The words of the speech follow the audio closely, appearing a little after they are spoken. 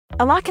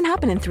A lot can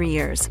happen in 3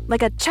 years,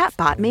 like a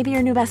chatbot may be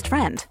your new best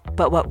friend.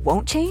 But what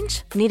won't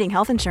change? Needing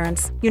health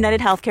insurance.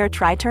 United Healthcare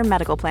Tri-Term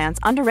Medical Plans,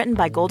 underwritten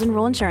by Golden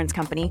Rule Insurance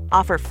Company,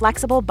 offer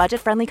flexible,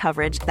 budget-friendly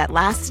coverage that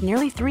lasts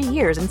nearly 3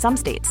 years in some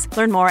states.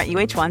 Learn more at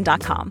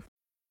uh1.com.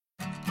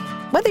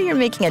 Whether you're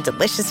making a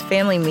delicious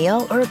family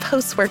meal or a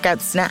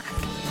post-workout snack,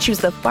 choose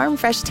the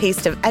farm-fresh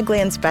taste of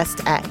Eggland's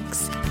best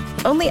eggs.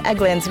 Only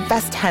Eggland's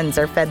best hens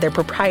are fed their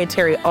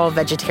proprietary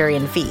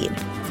all-vegetarian feed.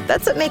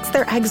 That's what makes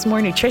their eggs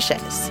more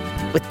nutritious.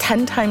 With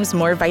 10 times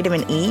more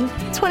vitamin E,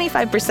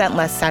 25%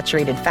 less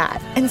saturated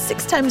fat, and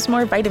 6 times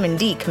more vitamin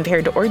D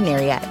compared to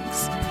ordinary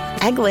eggs.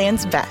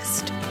 Eggland's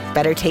Best.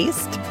 Better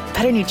taste,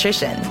 better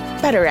nutrition,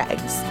 better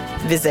eggs.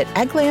 Visit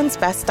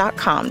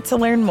egglandsbest.com to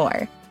learn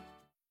more.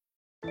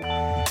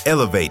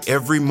 Elevate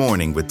every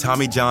morning with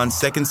Tommy John's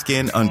Second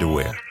Skin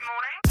underwear.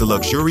 The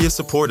luxurious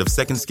support of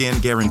Second Skin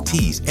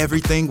guarantees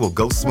everything will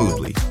go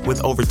smoothly.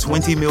 With over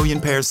 20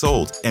 million pairs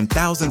sold and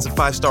thousands of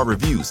 5-star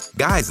reviews,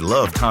 guys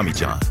love Tommy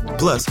John.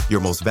 Plus, your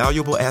most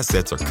valuable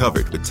assets are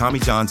covered with Tommy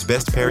John's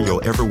best pair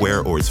you'll ever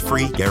wear or its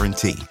free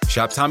guarantee.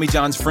 Shop Tommy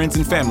John's Friends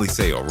and Family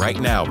Sale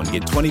right now and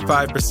get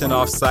 25%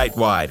 off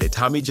site-wide at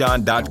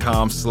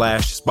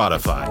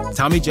TommyJohn.com/Spotify.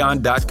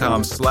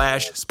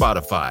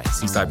 TommyJohn.com/Spotify.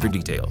 See site for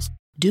details.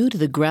 Due to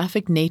the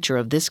graphic nature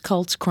of this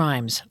cult's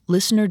crimes,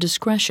 listener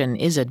discretion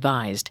is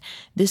advised.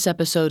 This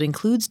episode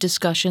includes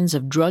discussions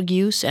of drug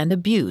use and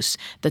abuse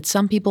that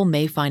some people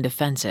may find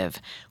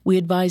offensive. We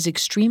advise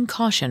extreme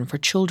caution for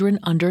children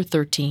under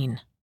 13.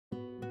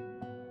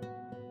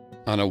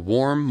 On a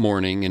warm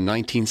morning in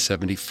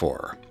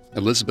 1974,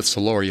 Elizabeth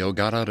Solorio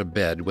got out of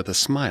bed with a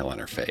smile on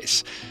her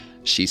face.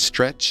 She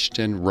stretched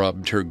and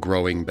rubbed her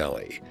growing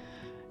belly.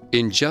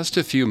 In just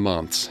a few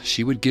months,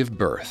 she would give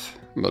birth.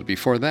 But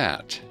before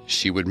that,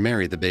 she would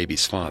marry the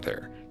baby's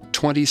father,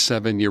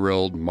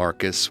 27-year-old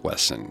Marcus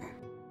Wesson.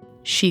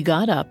 She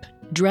got up,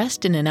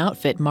 dressed in an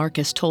outfit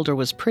Marcus told her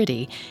was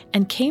pretty,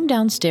 and came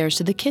downstairs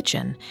to the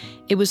kitchen.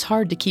 It was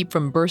hard to keep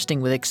from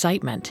bursting with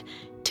excitement.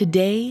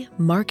 Today,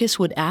 Marcus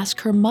would ask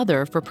her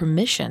mother for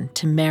permission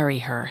to marry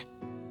her.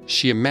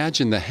 She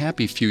imagined the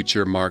happy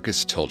future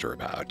Marcus told her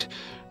about.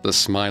 The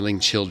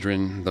smiling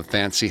children, the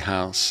fancy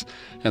house,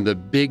 and the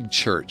big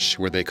church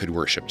where they could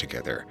worship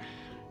together.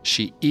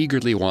 She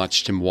eagerly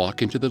watched him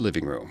walk into the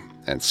living room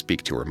and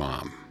speak to her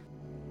mom.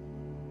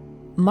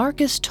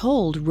 Marcus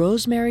told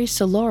Rosemary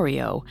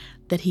Solorio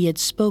that he had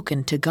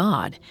spoken to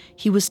God.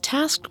 He was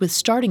tasked with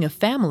starting a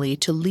family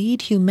to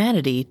lead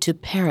humanity to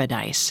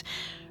paradise.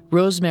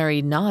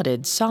 Rosemary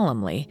nodded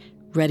solemnly,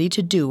 ready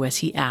to do as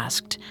he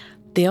asked.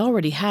 They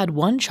already had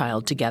one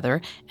child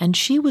together, and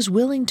she was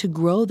willing to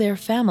grow their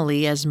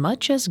family as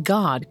much as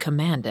God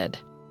commanded.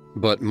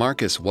 But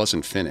Marcus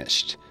wasn't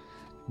finished.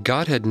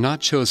 God had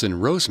not chosen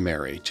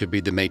Rosemary to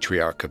be the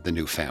matriarch of the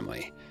new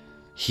family.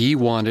 He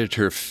wanted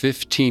her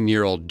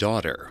 15-year-old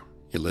daughter,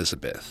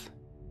 Elizabeth.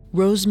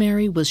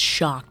 Rosemary was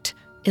shocked.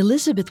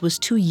 Elizabeth was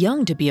too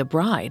young to be a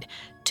bride,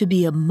 to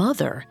be a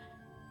mother.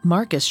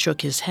 Marcus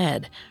shook his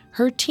head.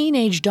 Her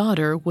teenage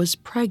daughter was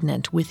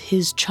pregnant with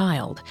his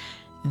child.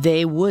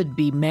 They would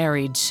be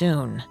married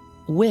soon,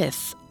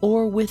 with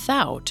or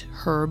without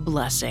her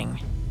blessing.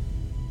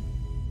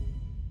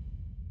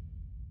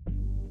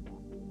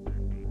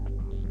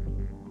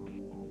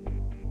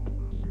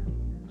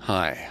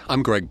 Hi,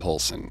 I'm Greg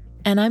Polson.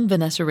 And I'm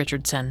Vanessa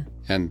Richardson.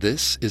 And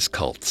this is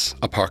Cults,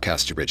 a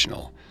Parcast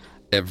original.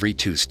 Every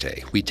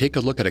Tuesday, we take a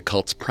look at a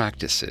cult's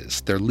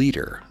practices, their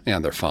leader,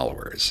 and their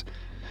followers.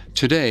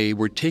 Today,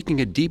 we're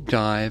taking a deep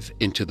dive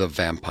into the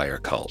vampire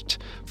cult,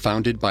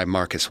 founded by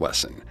Marcus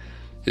Wesson.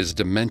 His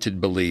demented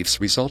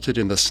beliefs resulted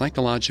in the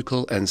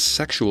psychological and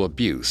sexual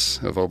abuse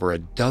of over a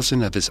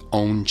dozen of his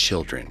own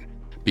children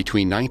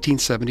between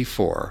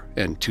 1974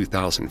 and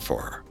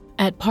 2004.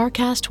 At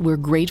Parcast, we're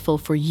grateful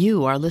for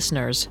you, our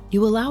listeners.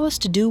 You allow us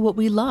to do what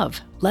we love.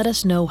 Let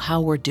us know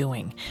how we're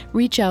doing.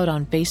 Reach out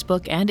on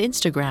Facebook and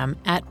Instagram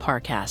at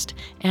Parcast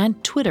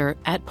and Twitter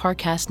at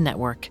Parcast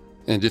Network.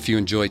 And if you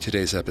enjoyed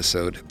today's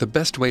episode, the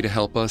best way to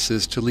help us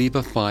is to leave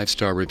a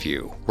 5-star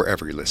review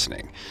wherever you're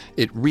listening.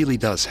 It really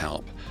does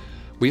help.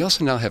 We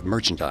also now have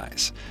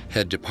merchandise.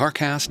 Head to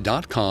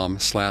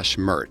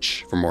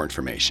parcast.com/merch for more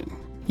information.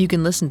 You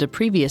can listen to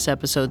previous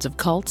episodes of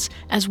Cults,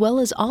 as well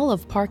as all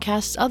of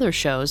Parcast's other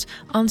shows,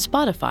 on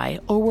Spotify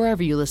or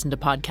wherever you listen to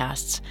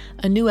podcasts.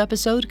 A new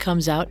episode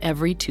comes out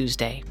every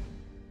Tuesday.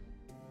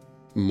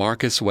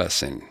 Marcus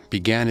Wesson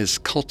began his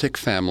cultic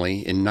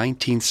family in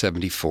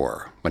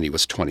 1974 when he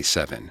was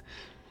 27.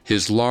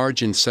 His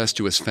large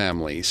incestuous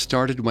family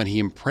started when he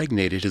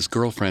impregnated his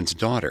girlfriend's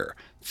daughter,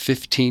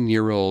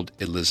 15-year-old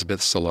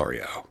Elizabeth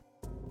Solorio.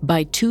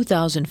 By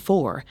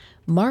 2004,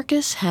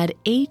 Marcus had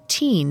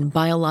 18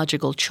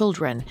 biological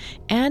children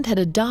and had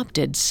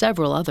adopted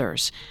several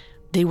others.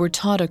 They were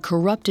taught a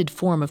corrupted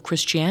form of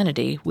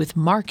Christianity with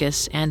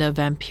Marcus and a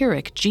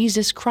vampiric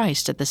Jesus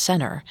Christ at the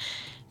center.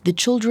 The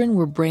children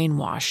were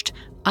brainwashed,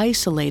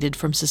 isolated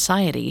from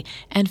society,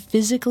 and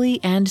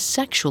physically and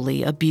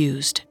sexually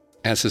abused.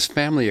 As his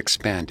family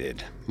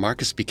expanded,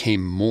 Marcus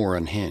became more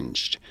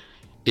unhinged.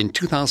 In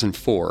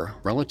 2004,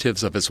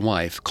 relatives of his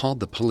wife called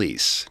the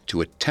police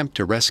to attempt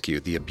to rescue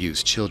the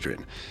abused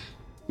children.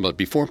 But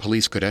before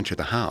police could enter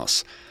the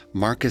house,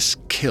 Marcus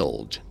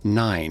killed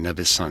 9 of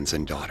his sons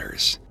and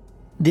daughters.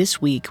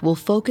 This week, we'll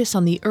focus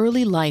on the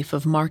early life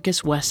of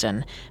Marcus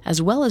Wesson,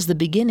 as well as the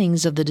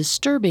beginnings of the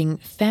disturbing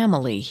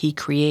family he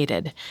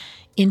created.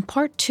 In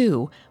Part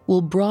 2,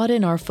 we'll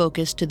broaden our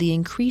focus to the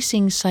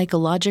increasing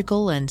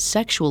psychological and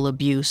sexual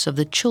abuse of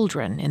the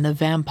children in the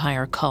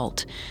vampire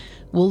cult.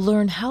 We'll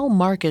learn how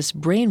Marcus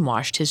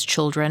brainwashed his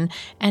children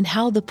and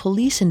how the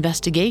police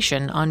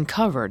investigation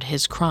uncovered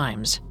his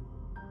crimes.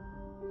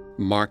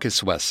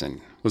 Marcus Wesson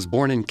was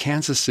born in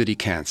Kansas City,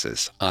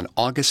 Kansas, on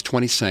August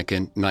 22,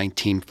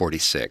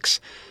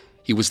 1946.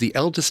 He was the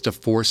eldest of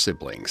 4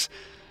 siblings.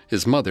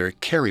 His mother,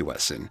 Carrie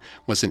Wesson,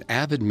 was an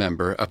avid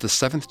member of the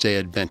Seventh-day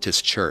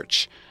Adventist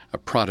Church, a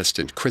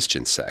Protestant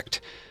Christian sect.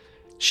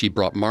 She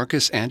brought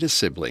Marcus and his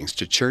siblings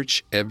to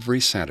church every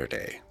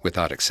Saturday,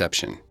 without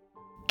exception.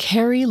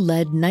 Carrie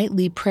led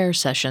nightly prayer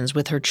sessions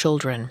with her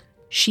children.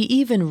 She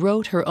even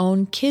wrote her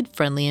own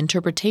kid-friendly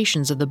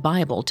interpretations of the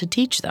Bible to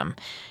teach them.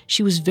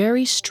 She was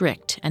very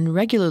strict and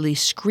regularly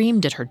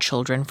screamed at her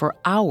children for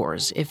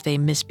hours if they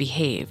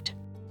misbehaved.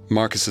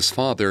 Marcus's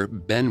father,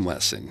 Ben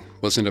Wesson,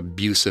 was an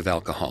abusive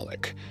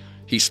alcoholic.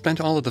 He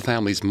spent all of the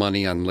family's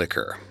money on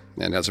liquor,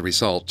 and as a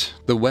result,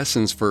 the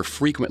Wessons were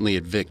frequently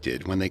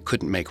evicted when they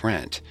couldn't make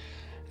rent.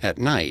 At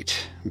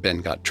night,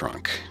 Ben got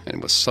drunk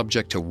and was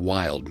subject to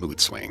wild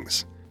mood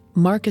swings.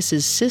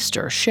 Marcus's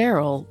sister,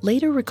 Cheryl,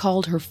 later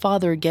recalled her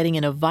father getting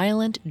in a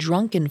violent,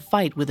 drunken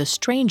fight with a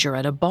stranger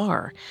at a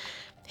bar.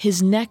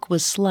 His neck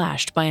was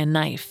slashed by a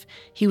knife.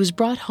 He was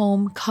brought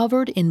home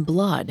covered in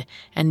blood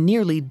and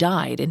nearly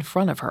died in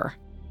front of her.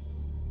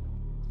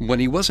 When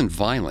he wasn't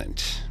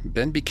violent,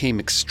 Ben became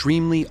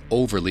extremely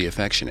overly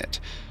affectionate.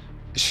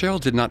 Cheryl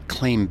did not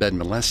claim Ben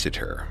molested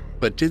her,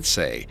 but did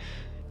say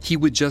he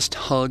would just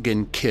hug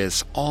and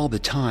kiss all the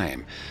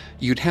time.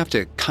 You'd have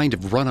to kind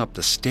of run up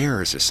the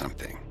stairs or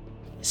something.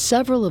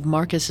 Several of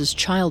Marcus's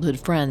childhood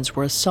friends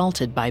were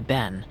assaulted by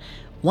Ben.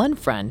 One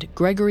friend,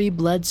 Gregory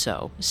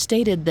Bledsoe,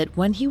 stated that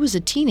when he was a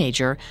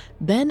teenager,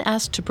 Ben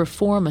asked to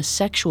perform a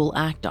sexual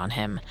act on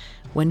him.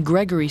 When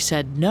Gregory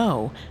said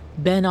no,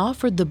 Ben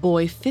offered the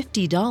boy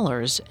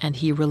 $50 and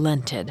he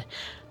relented.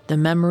 The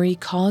memory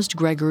caused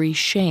Gregory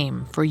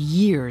shame for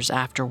years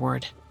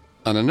afterward.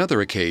 On another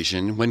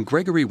occasion, when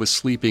Gregory was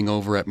sleeping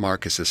over at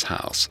Marcus's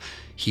house,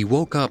 he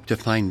woke up to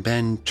find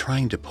Ben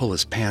trying to pull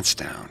his pants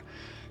down.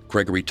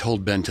 Gregory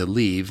told Ben to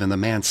leave, and the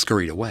man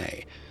scurried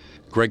away.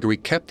 Gregory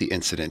kept the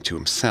incident to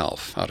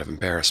himself out of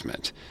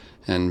embarrassment,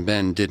 and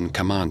Ben didn't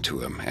come on to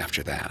him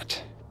after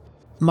that.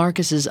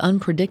 Marcus's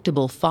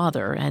unpredictable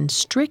father and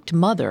strict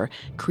mother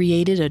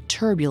created a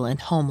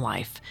turbulent home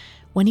life.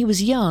 When he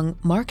was young,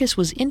 Marcus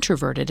was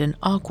introverted and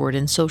awkward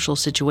in social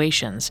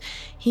situations.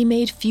 He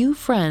made few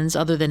friends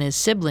other than his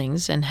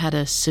siblings and had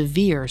a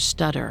severe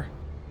stutter.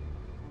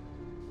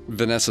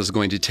 Vanessa's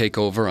going to take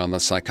over on the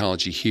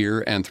psychology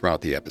here and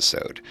throughout the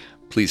episode.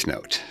 Please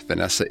note,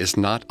 Vanessa is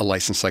not a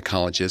licensed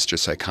psychologist or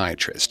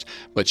psychiatrist,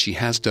 but she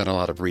has done a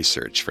lot of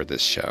research for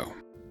this show.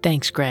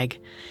 Thanks, Greg.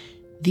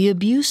 The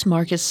abuse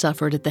Marcus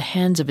suffered at the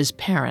hands of his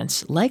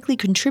parents likely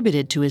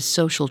contributed to his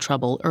social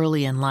trouble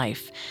early in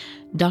life.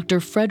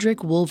 Dr.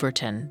 Frederick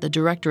Wolverton, the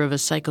director of a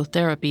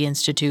psychotherapy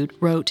institute,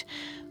 wrote,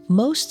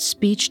 "Most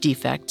speech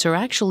defects are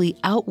actually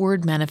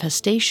outward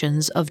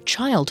manifestations of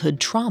childhood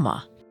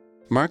trauma."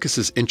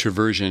 Marcus's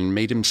introversion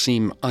made him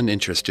seem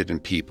uninterested in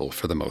people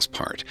for the most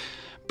part,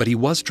 but he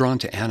was drawn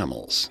to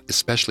animals,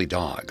 especially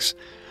dogs.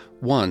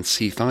 Once,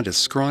 he found a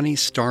scrawny,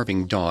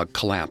 starving dog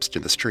collapsed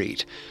in the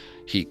street.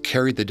 He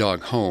carried the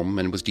dog home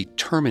and was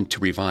determined to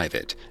revive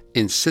it,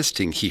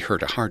 insisting he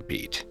heard a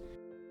heartbeat.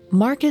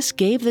 Marcus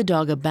gave the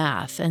dog a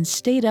bath and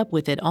stayed up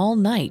with it all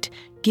night,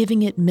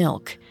 giving it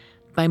milk.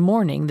 By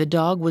morning, the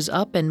dog was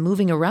up and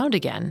moving around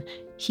again.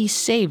 He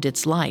saved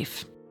its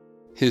life.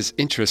 His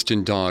interest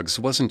in dogs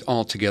wasn't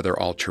altogether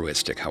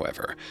altruistic,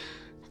 however.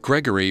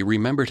 Gregory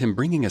remembered him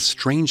bringing a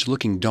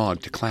strange-looking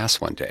dog to class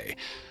one day.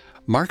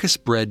 Marcus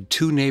bred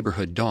 2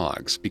 neighborhood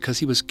dogs because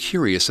he was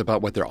curious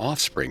about what their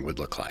offspring would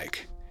look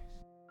like.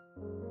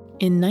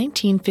 In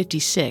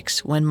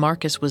 1956, when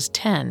Marcus was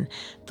 10,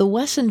 the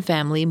Wesson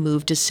family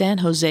moved to San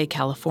Jose,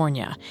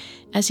 California.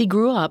 As he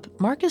grew up,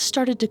 Marcus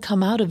started to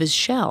come out of his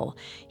shell.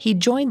 He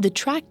joined the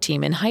track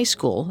team in high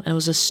school and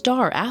was a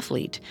star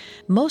athlete.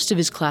 Most of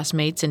his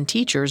classmates and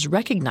teachers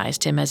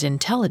recognized him as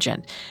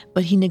intelligent,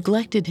 but he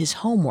neglected his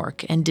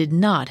homework and did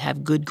not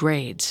have good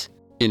grades.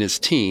 In his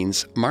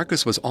teens,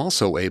 Marcus was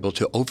also able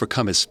to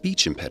overcome his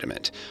speech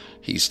impediment.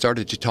 He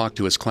started to talk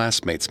to his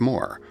classmates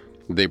more.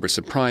 They were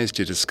surprised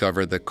to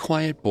discover the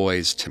quiet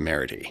boy's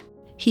temerity.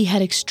 He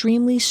had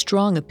extremely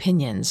strong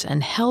opinions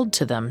and held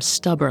to them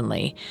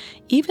stubbornly.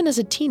 Even as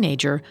a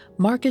teenager,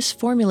 Marcus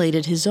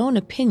formulated his own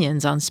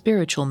opinions on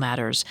spiritual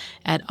matters,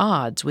 at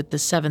odds with the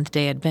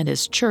Seventh-day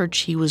Adventist church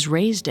he was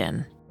raised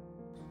in.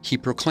 He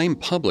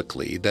proclaimed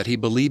publicly that he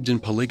believed in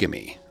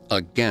polygamy,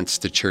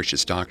 against the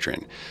church's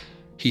doctrine.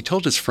 He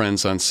told his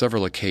friends on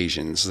several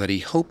occasions that he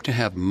hoped to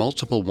have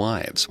multiple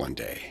wives one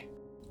day.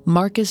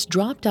 Marcus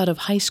dropped out of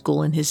high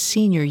school in his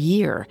senior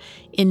year.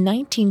 In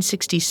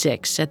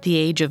 1966, at the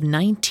age of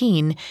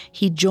 19,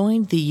 he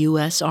joined the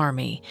U.S.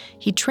 Army.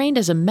 He trained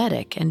as a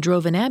medic and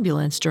drove an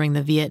ambulance during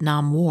the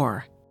Vietnam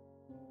War.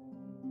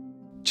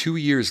 2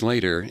 years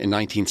later, in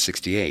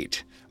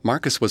 1968,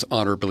 Marcus was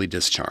honorably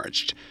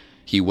discharged.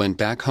 He went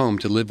back home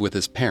to live with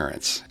his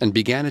parents and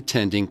began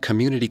attending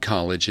community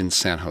college in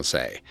San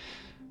Jose.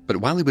 But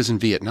while he was in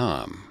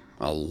Vietnam,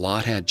 a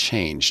lot had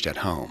changed at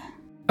home.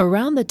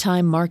 Around the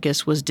time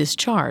Marcus was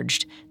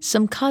discharged,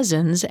 some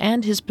cousins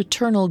and his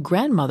paternal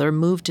grandmother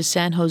moved to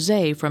San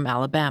Jose from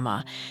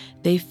Alabama.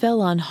 They fell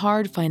on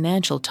hard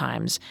financial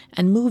times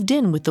and moved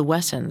in with the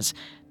Wessons.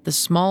 The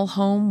small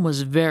home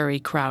was very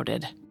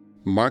crowded.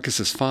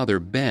 Marcus's father,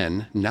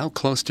 Ben, now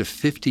close to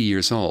 50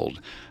 years old,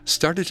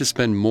 started to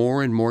spend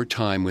more and more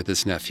time with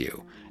his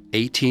nephew,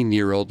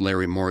 18-year-old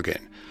Larry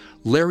Morgan.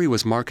 Larry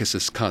was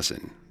Marcus's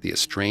cousin, the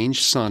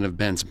estranged son of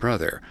Ben's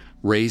brother,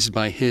 raised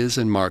by his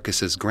and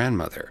Marcus's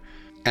grandmother.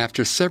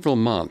 After several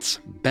months,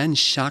 Ben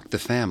shocked the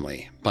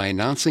family by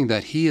announcing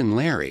that he and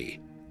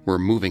Larry were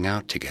moving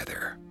out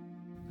together.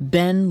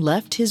 Ben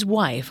left his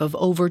wife of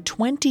over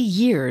 20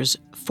 years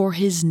for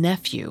his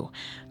nephew.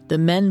 The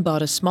men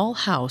bought a small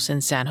house in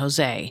San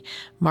Jose.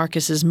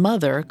 Marcus's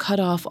mother cut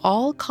off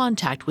all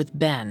contact with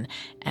Ben,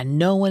 and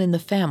no one in the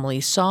family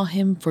saw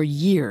him for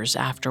years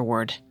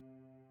afterward.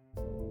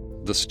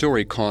 The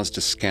story caused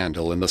a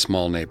scandal in the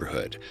small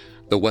neighborhood.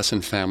 The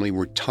Wesson family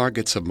were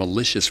targets of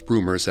malicious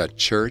rumors at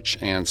church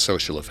and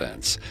social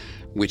events,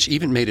 which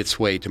even made its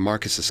way to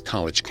Marcus's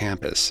college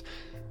campus.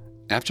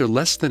 After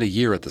less than a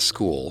year at the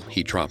school,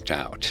 he dropped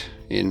out,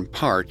 in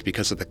part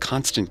because of the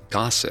constant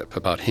gossip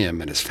about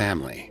him and his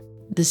family.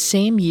 The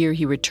same year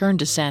he returned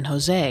to San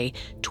Jose,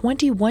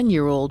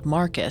 21-year-old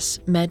Marcus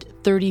met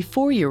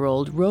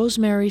 34-year-old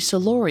Rosemary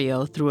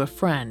Solorio through a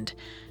friend.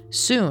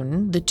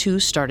 Soon, the two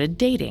started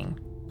dating.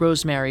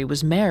 Rosemary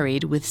was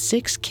married with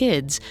 6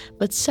 kids,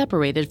 but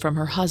separated from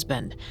her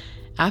husband.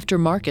 After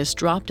Marcus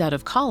dropped out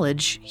of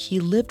college, he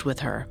lived with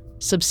her,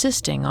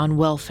 subsisting on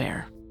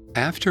welfare.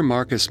 After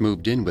Marcus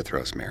moved in with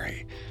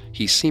Rosemary,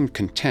 he seemed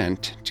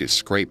content to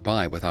scrape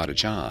by without a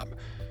job.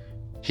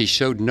 He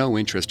showed no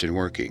interest in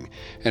working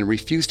and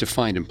refused to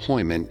find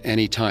employment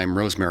any time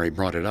Rosemary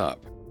brought it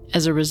up.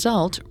 As a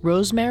result,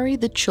 Rosemary,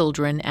 the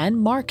children, and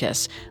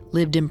Marcus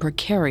lived in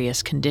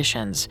precarious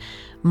conditions.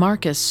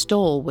 Marcus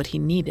stole what he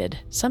needed,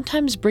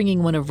 sometimes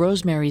bringing one of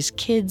Rosemary's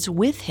kids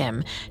with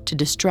him to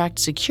distract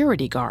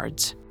security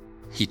guards.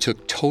 He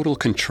took total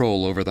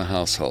control over the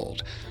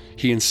household.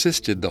 He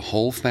insisted the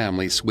whole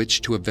family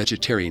switch to a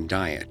vegetarian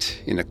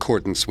diet in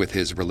accordance with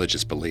his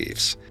religious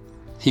beliefs.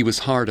 He was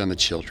hard on the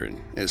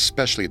children,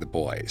 especially the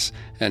boys,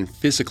 and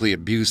physically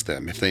abused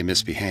them if they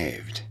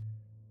misbehaved.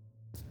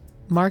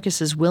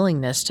 Marcus's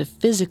willingness to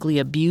physically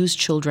abuse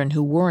children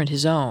who weren't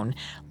his own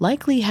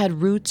likely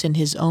had roots in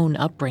his own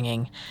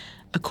upbringing.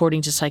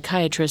 According to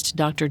psychiatrist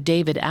Dr.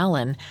 David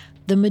Allen,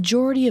 the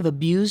majority of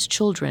abused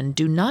children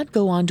do not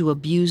go on to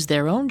abuse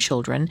their own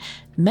children.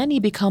 Many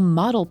become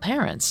model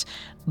parents.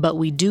 But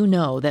we do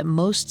know that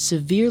most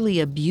severely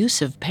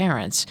abusive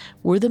parents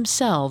were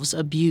themselves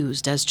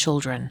abused as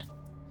children.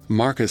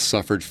 Marcus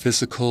suffered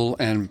physical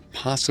and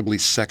possibly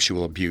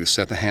sexual abuse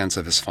at the hands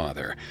of his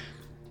father.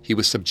 He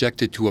was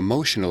subjected to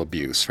emotional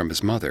abuse from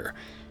his mother.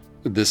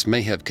 This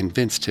may have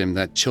convinced him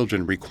that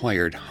children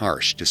required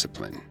harsh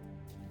discipline.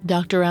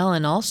 Dr.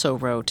 Allen also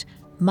wrote,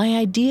 "My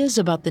ideas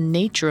about the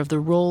nature of the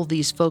role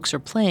these folks are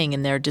playing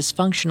in their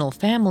dysfunctional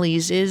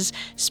families is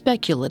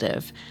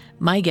speculative.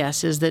 My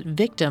guess is that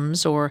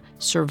victims or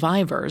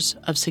survivors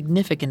of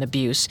significant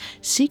abuse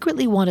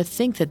secretly want to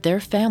think that their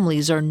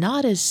families are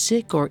not as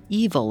sick or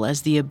evil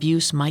as the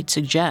abuse might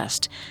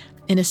suggest.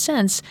 In a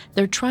sense,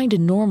 they're trying to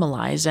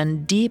normalize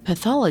and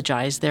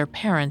depathologize their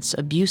parents'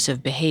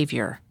 abusive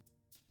behavior."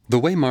 The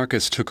way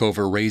Marcus took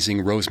over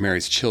raising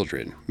Rosemary's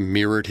children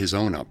mirrored his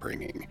own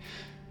upbringing.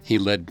 He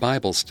led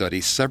Bible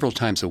studies several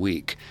times a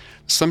week,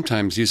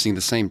 sometimes using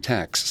the same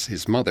texts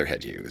his mother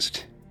had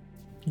used.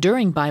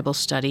 During Bible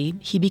study,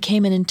 he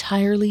became an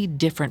entirely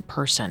different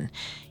person.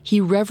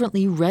 He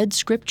reverently read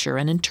Scripture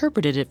and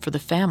interpreted it for the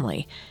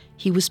family.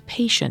 He was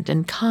patient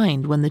and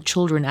kind when the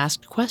children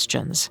asked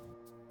questions.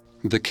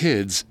 The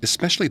kids,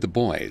 especially the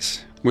boys,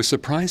 were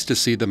surprised to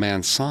see the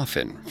man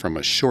soften from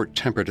a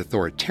short-tempered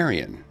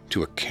authoritarian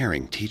to a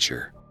caring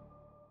teacher.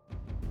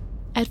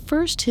 At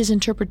first, his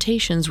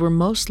interpretations were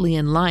mostly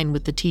in line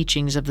with the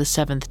teachings of the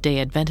Seventh-day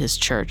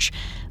Adventist Church,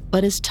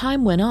 but as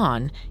time went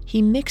on,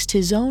 he mixed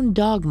his own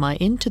dogma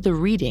into the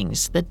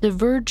readings that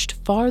diverged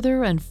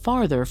farther and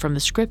farther from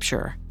the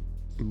Scripture.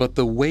 But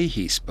the way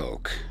he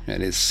spoke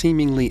and his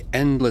seemingly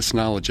endless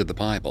knowledge of the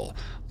Bible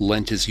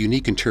lent his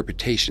unique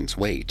interpretations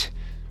weight.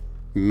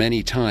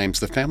 Many times,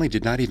 the family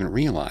did not even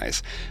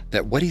realize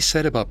that what he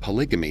said about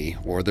polygamy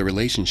or the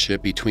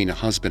relationship between a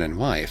husband and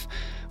wife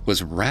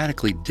was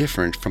radically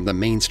different from the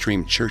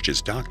mainstream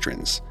church's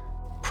doctrines.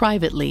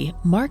 Privately,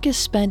 Marcus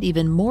spent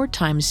even more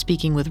time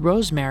speaking with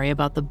Rosemary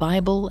about the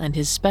Bible and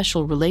his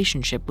special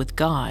relationship with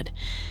God.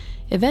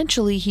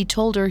 Eventually, he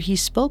told her he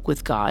spoke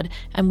with God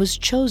and was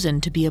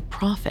chosen to be a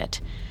prophet.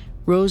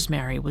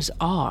 Rosemary was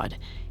awed.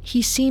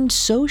 He seemed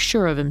so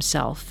sure of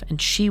himself,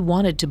 and she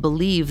wanted to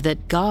believe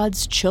that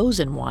God's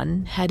chosen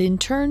one had in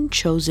turn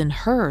chosen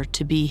her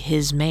to be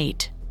his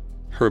mate.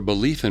 Her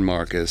belief in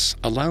Marcus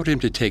allowed him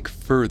to take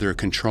further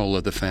control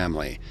of the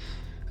family.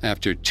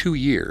 After 2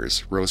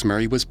 years,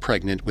 Rosemary was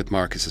pregnant with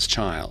Marcus's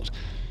child.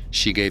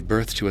 She gave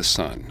birth to a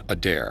son,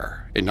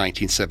 Adair, in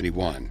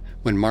 1971,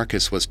 when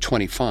Marcus was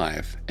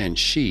 25 and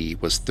she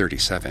was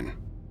 37.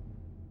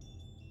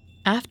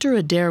 After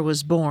Adair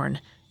was born,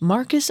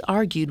 Marcus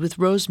argued with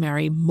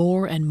Rosemary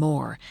more and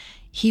more.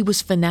 He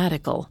was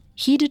fanatical.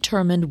 He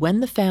determined when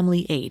the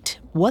family ate,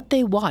 what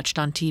they watched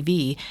on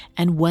TV,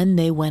 and when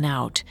they went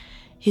out.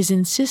 His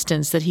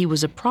insistence that he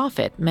was a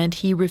prophet meant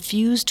he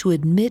refused to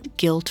admit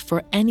guilt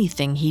for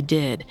anything he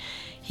did.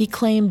 He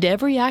claimed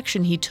every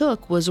action he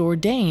took was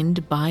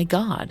ordained by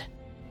God.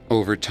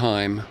 Over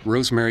time,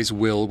 Rosemary's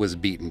will was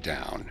beaten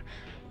down.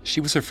 She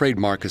was afraid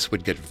Marcus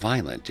would get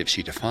violent if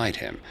she defied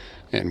him,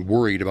 and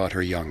worried about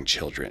her young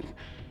children.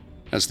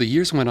 As the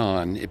years went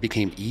on, it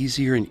became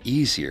easier and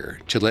easier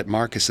to let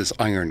Marcus's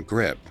iron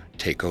grip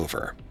take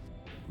over.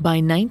 By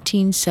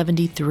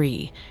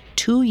 1973,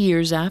 2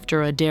 years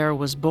after Adair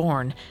was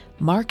born,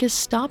 Marcus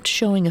stopped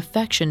showing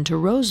affection to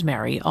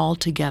Rosemary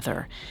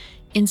altogether.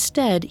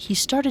 Instead, he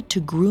started to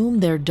groom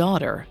their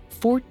daughter,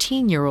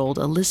 14-year-old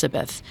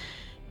Elizabeth.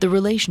 The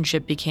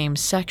relationship became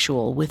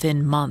sexual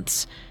within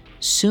months.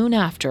 Soon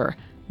after,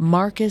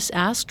 Marcus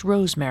asked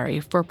Rosemary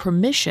for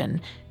permission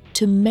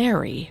to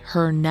marry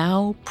her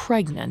now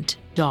pregnant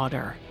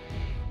daughter.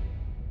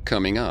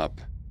 Coming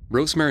up,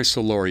 Rosemary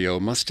Solorio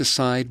must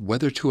decide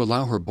whether to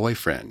allow her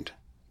boyfriend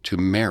to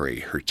marry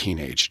her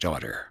teenage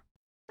daughter.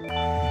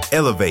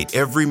 Elevate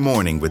every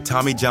morning with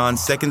Tommy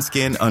John's Second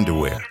Skin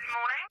underwear.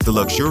 The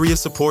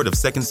luxurious support of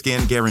Second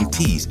Skin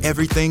guarantees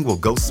everything will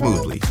go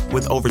smoothly.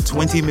 With over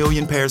 20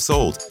 million pairs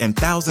sold and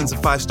thousands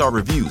of 5-star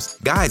reviews,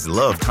 guys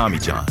love Tommy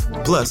John.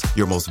 Plus,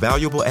 your most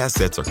valuable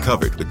assets are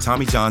covered with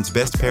Tommy John's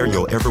best pair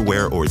you'll ever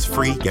wear or its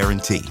free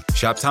guarantee.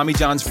 Shop Tommy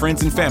John's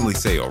Friends and Family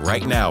Sale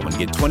right now and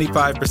get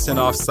 25%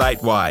 off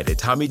site-wide at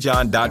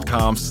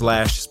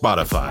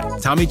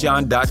TommyJohn.com/Spotify.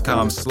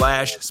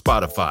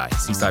 TommyJohn.com/Spotify.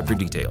 See site for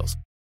details.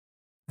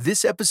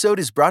 This episode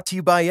is brought to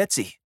you by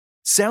Etsy.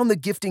 Sound the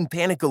gifting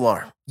panic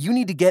alarm. You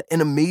need to get an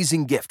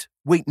amazing gift.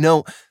 Wait,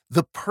 no,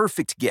 the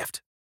perfect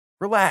gift.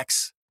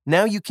 Relax.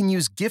 Now you can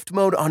use gift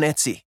mode on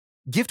Etsy.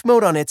 Gift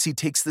mode on Etsy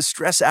takes the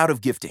stress out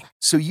of gifting,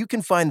 so you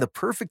can find the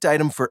perfect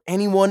item for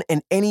anyone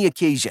and any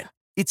occasion.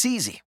 It's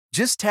easy.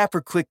 Just tap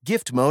or click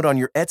gift mode on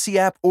your Etsy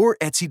app or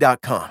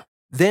Etsy.com.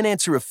 Then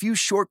answer a few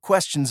short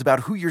questions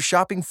about who you're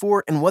shopping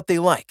for and what they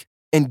like.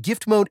 And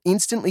gift mode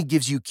instantly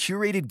gives you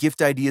curated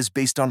gift ideas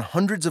based on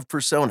hundreds of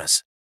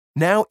personas.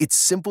 Now it's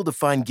simple to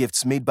find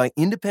gifts made by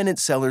independent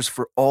sellers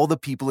for all the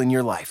people in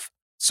your life.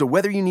 So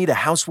whether you need a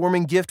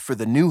housewarming gift for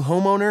the new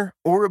homeowner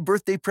or a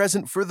birthday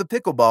present for the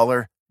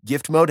pickleballer,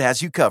 Gift Mode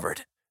has you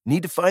covered.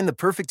 Need to find the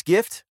perfect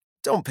gift?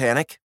 Don't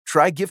panic.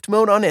 Try Gift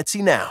Mode on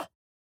Etsy now.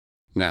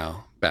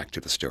 Now, back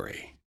to the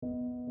story.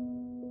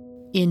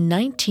 In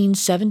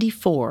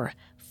 1974,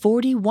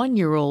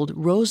 41-year-old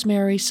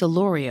Rosemary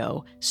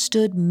Solorio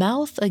stood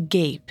mouth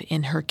agape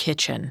in her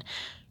kitchen.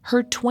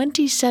 Her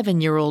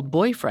 27-year-old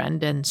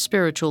boyfriend and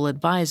spiritual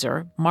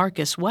advisor,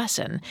 Marcus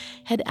Wesson,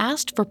 had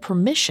asked for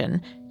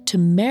permission to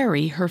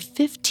marry her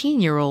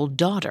 15-year-old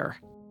daughter.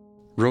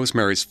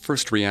 Rosemary's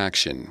first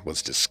reaction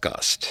was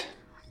disgust,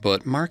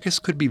 but Marcus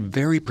could be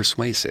very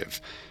persuasive.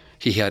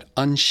 He had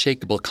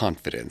unshakable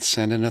confidence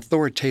and an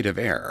authoritative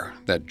air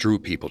that drew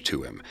people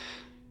to him.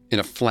 In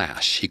a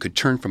flash, he could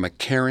turn from a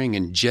caring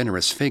and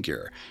generous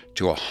figure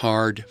to a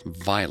hard,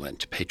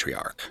 violent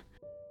patriarch.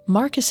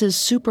 Marcus's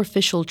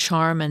superficial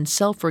charm and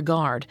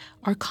self-regard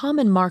are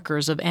common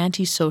markers of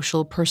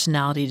antisocial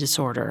personality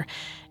disorder.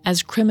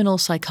 As criminal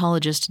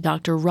psychologist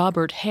Dr.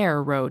 Robert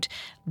Hare wrote,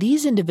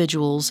 these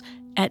individuals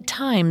at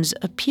times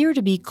appear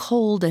to be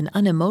cold and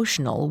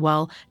unemotional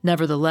while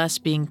nevertheless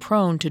being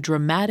prone to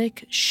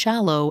dramatic,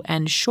 shallow,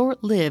 and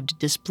short-lived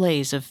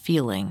displays of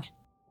feeling.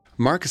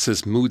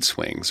 Marcus's mood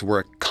swings were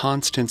a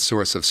constant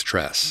source of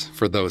stress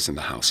for those in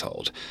the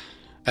household.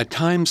 At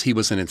times, he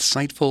was an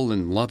insightful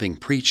and loving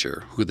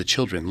preacher who the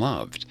children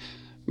loved.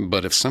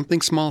 But if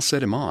something small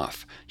set him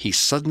off, he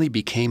suddenly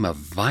became a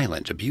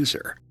violent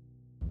abuser.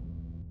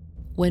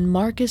 When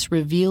Marcus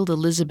revealed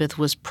Elizabeth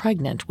was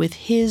pregnant with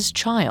his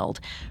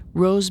child,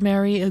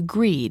 Rosemary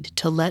agreed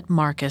to let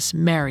Marcus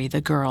marry the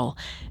girl,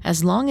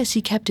 as long as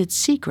he kept it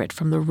secret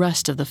from the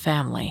rest of the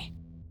family.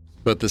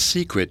 But the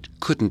secret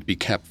couldn't be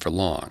kept for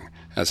long,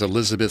 as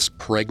Elizabeth's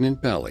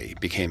pregnant belly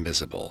became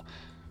visible.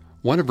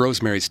 One of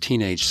Rosemary's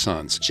teenage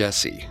sons,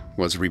 Jesse,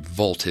 was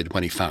revolted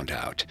when he found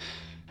out.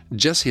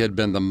 Jesse had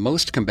been the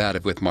most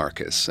combative with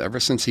Marcus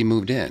ever since he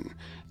moved in,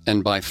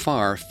 and by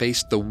far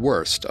faced the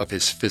worst of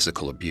his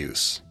physical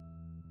abuse.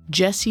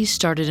 Jesse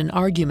started an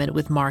argument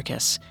with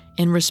Marcus,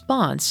 In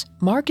response,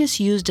 Marcus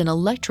used an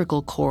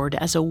electrical cord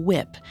as a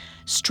whip,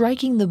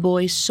 striking the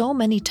boy so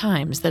many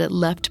times that it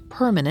left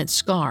permanent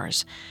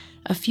scars.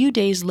 A few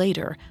days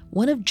later,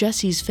 one of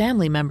Jesse's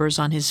family members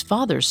on his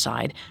father's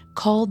side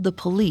called the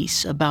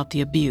police about the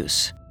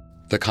abuse.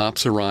 The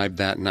cops arrived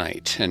that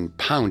night and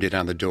pounded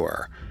on the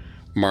door.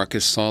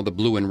 Marcus saw the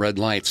blue and red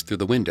lights through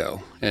the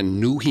window and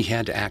knew he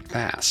had to act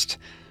fast.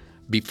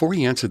 Before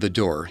he answered the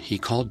door, he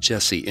called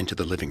Jesse into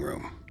the living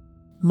room.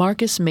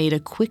 Marcus made a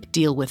quick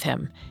deal with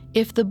him.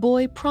 If the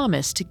boy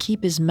promised to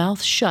keep his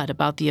mouth shut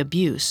about the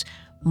abuse,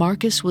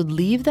 Marcus would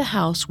leave the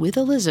house with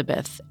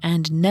Elizabeth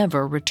and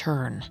never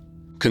return.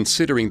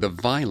 Considering the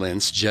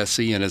violence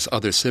Jesse and his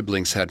other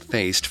siblings had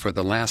faced for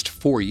the last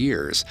 4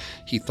 years,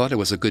 he thought it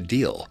was a good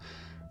deal.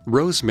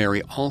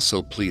 Rosemary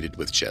also pleaded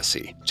with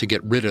Jesse to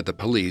get rid of the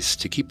police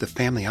to keep the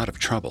family out of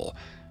trouble.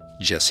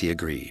 Jesse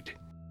agreed.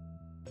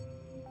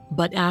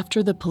 But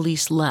after the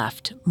police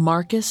left,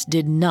 Marcus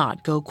did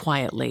not go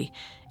quietly.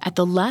 At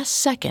the last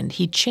second,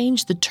 he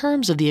changed the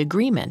terms of the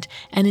agreement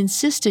and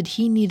insisted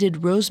he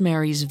needed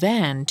Rosemary's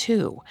van,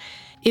 too.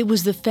 It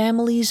was the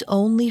family's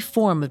only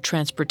form of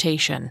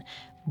transportation.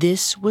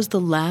 This was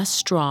the last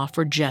straw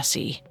for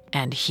Jesse,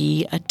 and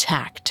he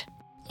attacked.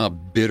 A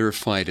bitter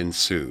fight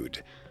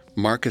ensued.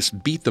 Marcus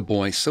beat the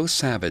boy so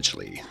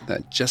savagely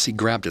that Jesse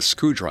grabbed a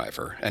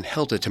screwdriver and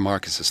held it to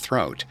Marcus's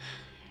throat.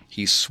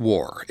 He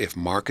swore if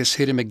Marcus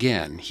hit him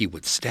again, he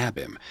would stab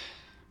him.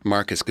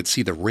 Marcus could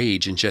see the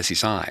rage in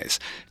Jesse's eyes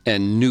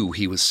and knew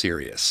he was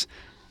serious.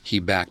 He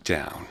backed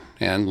down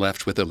and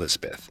left with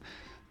Elizabeth.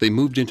 They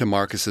moved into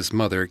Marcus's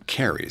mother,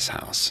 Carrie's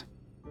house.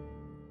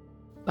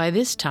 By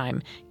this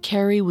time,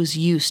 Carrie was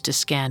used to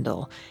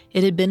scandal.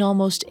 It had been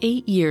almost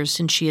 8 years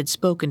since she had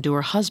spoken to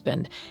her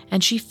husband,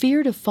 and she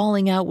feared a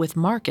falling out with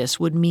Marcus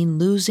would mean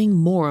losing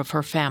more of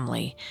her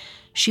family.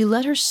 She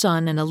let her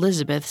son and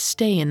Elizabeth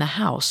stay in the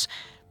house,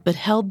 but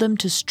held them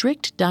to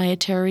strict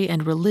dietary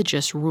and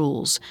religious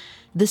rules.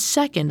 The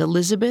second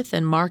Elizabeth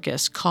and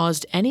Marcus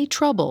caused any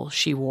trouble,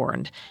 she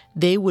warned,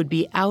 they would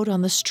be out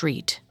on the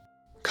street.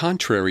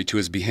 Contrary to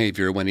his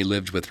behavior when he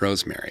lived with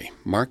Rosemary,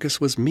 Marcus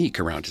was meek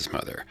around his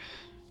mother.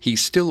 He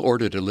still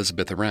ordered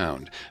Elizabeth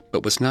around,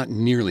 but was not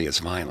nearly as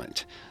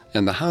violent,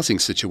 and the housing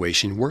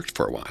situation worked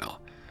for a while.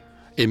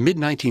 In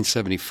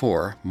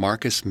mid-1974,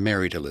 Marcus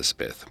married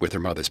Elizabeth with her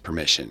mother's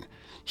permission.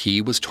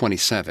 He was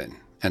 27,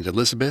 and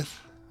Elizabeth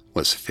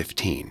was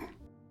 15.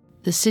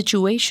 The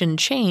situation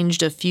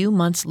changed a few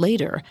months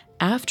later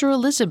after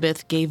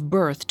Elizabeth gave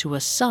birth to a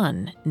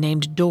son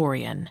named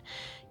Dorian.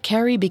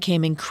 Carrie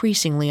became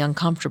increasingly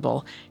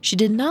uncomfortable. She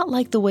did not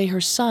like the way her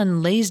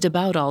son lazed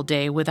about all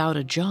day without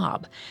a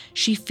job.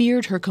 She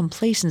feared her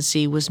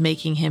complacency was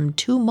making him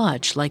too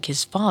much like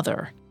his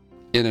father.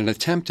 In an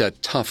attempt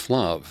at tough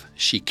love,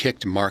 she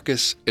kicked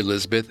Marcus,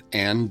 Elizabeth,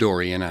 and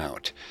Dorian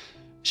out.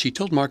 She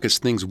told Marcus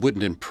things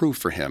wouldn't improve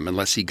for him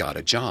unless he got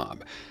a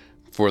job.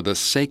 For the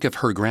sake of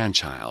her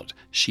grandchild,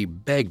 she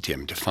begged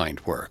him to find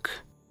work.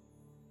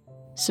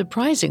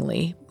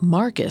 Surprisingly,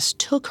 Marcus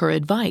took her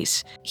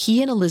advice.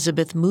 He and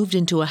Elizabeth moved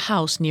into a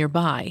house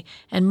nearby,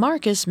 and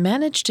Marcus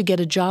managed to get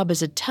a job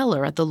as a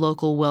teller at the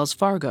local Wells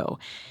Fargo.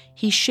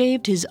 He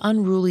shaved his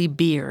unruly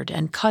beard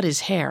and cut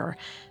his hair.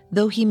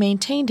 Though he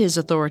maintained his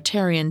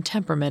authoritarian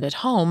temperament at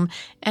home,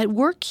 at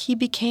work he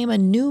became a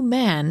new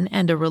man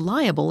and a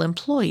reliable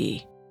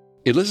employee.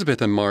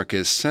 Elizabeth and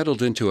Marcus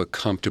settled into a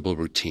comfortable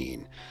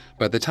routine.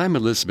 By the time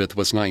Elizabeth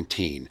was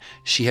 19,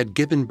 she had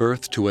given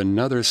birth to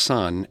another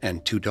son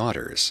and 2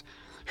 daughters.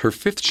 Her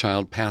 5th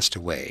child passed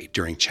away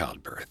during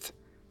childbirth.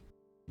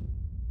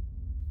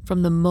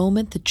 From the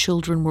moment the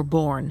children were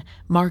born,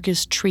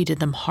 Marcus treated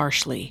them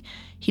harshly.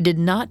 He did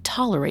not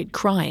tolerate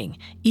crying,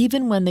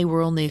 even when they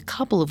were only a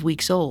couple of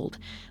weeks old.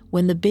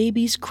 When the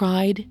babies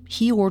cried,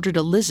 he ordered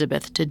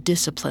Elizabeth to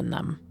discipline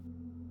them.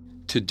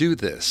 To do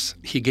this,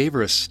 he gave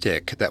her a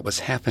stick that was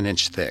half an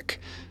inch thick.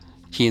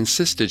 He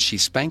insisted she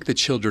spank the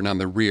children on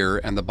the rear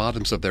and the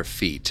bottoms of their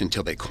feet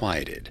until they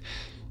quieted.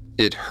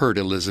 It hurt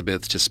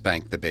Elizabeth to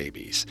spank the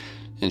babies,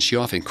 and she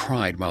often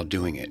cried while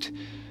doing it.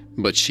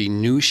 But she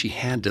knew she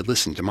had to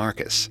listen to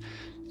Marcus.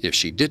 If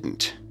she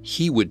didn't,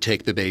 he would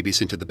take the babies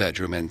into the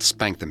bedroom and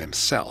spank them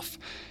himself.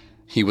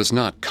 He was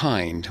not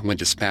kind when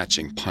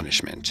dispatching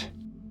punishment.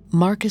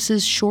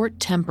 Marcus's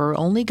short temper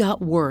only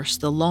got worse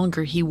the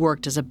longer he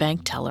worked as a bank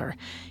teller.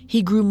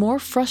 He grew more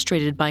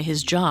frustrated by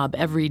his job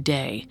every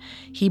day.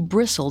 He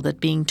bristled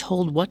at being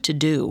told what to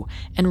do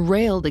and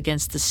railed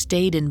against the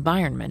staid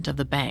environment of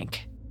the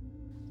bank.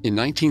 In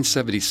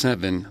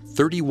 1977,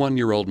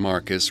 31-year-old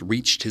Marcus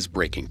reached his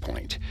breaking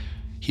point.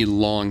 He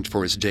longed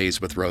for his days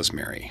with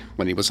Rosemary,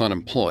 when he was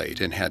unemployed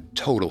and had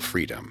total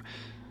freedom.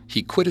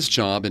 He quit his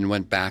job and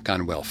went back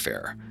on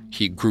welfare.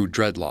 He grew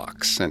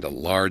dreadlocks and a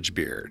large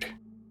beard.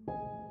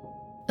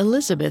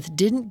 Elizabeth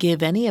didn't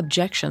give any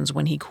objections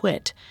when he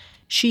quit.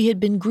 She had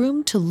been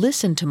groomed to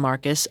listen to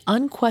Marcus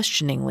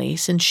unquestioningly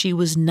since she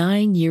was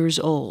 9 years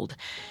old.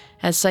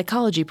 As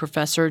psychology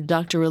professor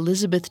Dr.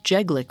 Elizabeth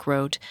Jeglick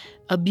wrote,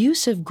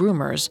 abusive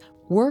groomers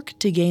work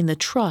to gain the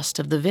trust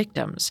of the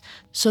victims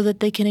so that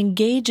they can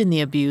engage in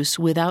the abuse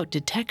without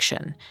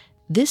detection.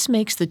 This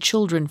makes the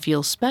children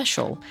feel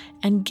special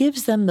and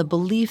gives them the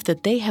belief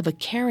that they have a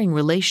caring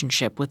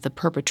relationship with the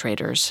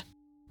perpetrators.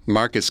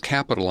 Marcus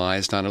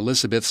capitalized on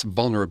Elizabeth's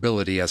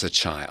vulnerability as a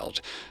child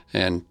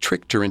and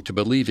tricked her into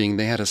believing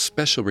they had a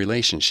special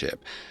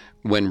relationship,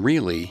 when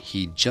really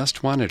he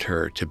just wanted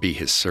her to be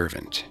his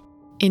servant.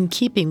 In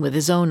keeping with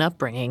his own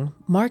upbringing,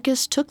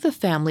 Marcus took the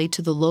family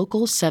to the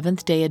local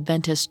Seventh-day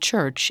Adventist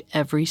church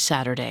every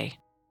Saturday.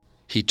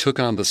 He took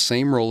on the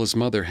same role his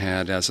mother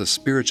had as a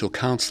spiritual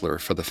counselor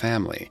for the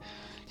family.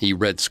 He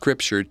read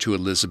scripture to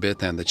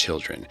Elizabeth and the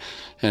children,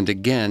 and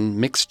again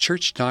mixed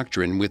church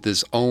doctrine with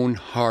his own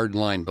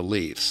hard-line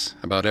beliefs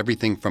about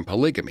everything from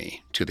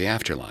polygamy to the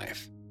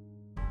afterlife.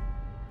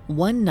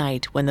 One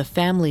night when the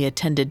family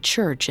attended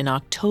church in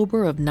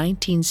October of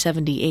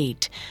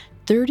 1978,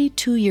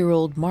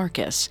 32-year-old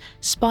Marcus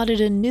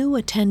spotted a new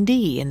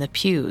attendee in the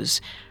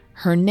pews.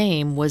 Her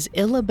name was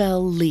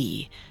Illabel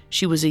Lee.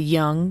 She was a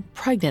young,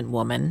 pregnant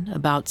woman,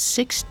 about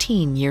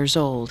 16 years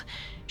old.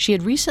 She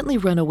had recently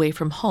run away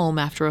from home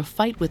after a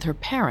fight with her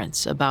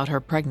parents about her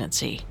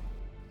pregnancy.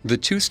 The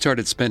two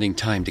started spending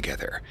time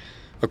together.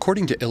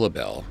 According to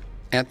Illabel,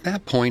 at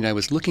that point I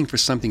was looking for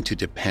something to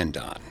depend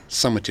on,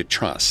 someone to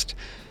trust,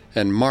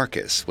 and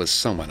Marcus was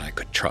someone I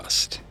could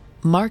trust.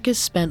 Marcus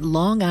spent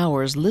long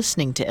hours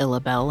listening to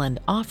Illabel and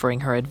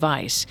offering her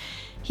advice.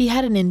 He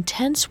had an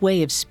intense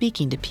way of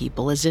speaking to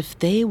people as if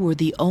they were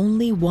the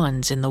only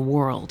ones in the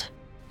world.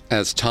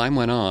 As time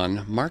went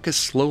on, Marcus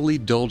slowly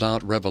doled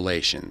out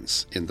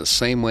revelations in the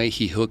same way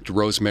he hooked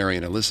Rosemary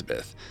and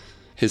Elizabeth.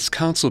 His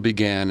counsel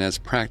began as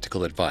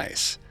practical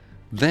advice.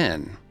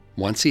 Then,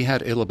 once he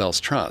had Illabel's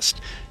trust,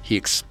 he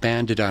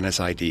expanded on his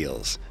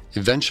ideals,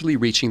 eventually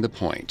reaching the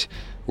point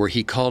where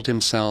he called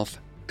himself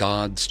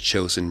God's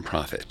chosen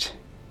prophet.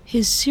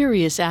 His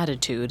serious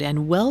attitude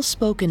and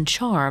well-spoken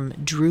charm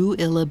drew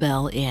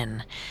Illabel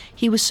in.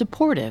 He was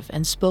supportive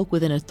and spoke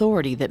with an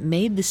authority that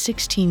made the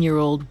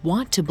 16-year-old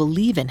want to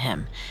believe in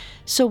him.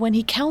 So when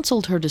he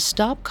counseled her to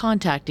stop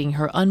contacting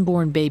her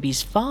unborn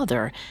baby's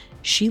father,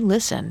 she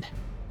listened.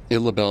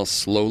 Illabel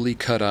slowly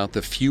cut out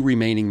the few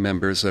remaining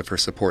members of her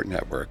support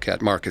network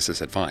at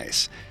Marcus's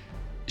advice.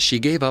 She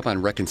gave up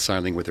on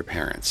reconciling with her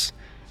parents.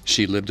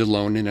 She lived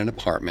alone in an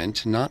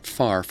apartment not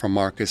far from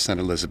Marcus and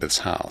Elizabeth's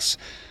house.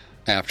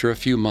 After a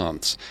few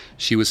months,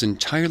 she was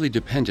entirely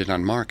dependent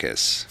on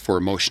Marcus for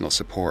emotional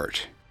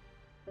support.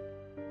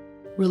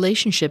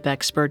 Relationship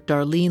expert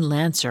Darlene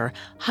Lancer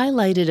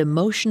highlighted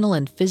emotional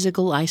and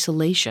physical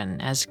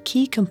isolation as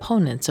key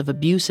components of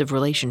abusive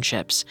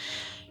relationships.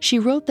 She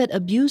wrote that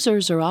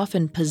abusers are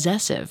often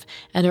possessive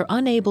and are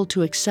unable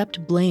to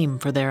accept blame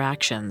for their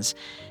actions.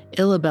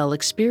 Illabel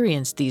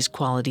experienced these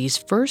qualities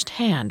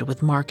firsthand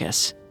with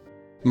Marcus.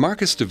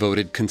 Marcus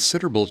devoted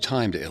considerable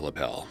time to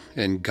Illabel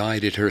and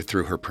guided her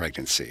through her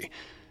pregnancy.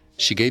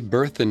 She gave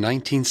birth in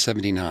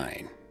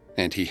 1979,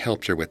 and he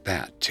helped her with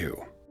that,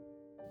 too.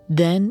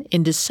 Then,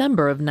 in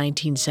December of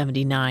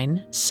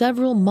 1979,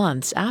 several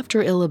months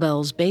after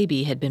Illabel's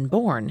baby had been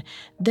born,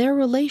 their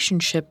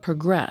relationship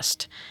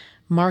progressed.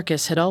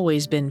 Marcus had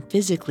always been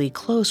physically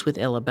close with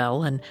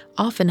Illabel and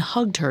often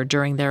hugged her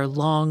during their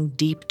long,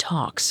 deep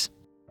talks.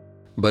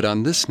 But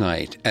on this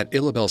night at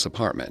Illabel's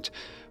apartment,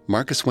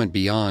 Marcus went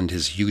beyond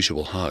his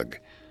usual hug.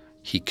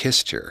 He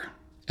kissed her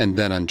and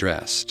then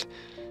undressed.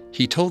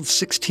 He told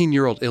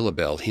 16-year-old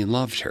Illabel he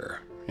loved her,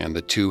 and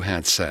the two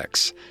had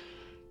sex.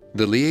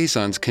 The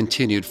liaisons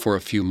continued for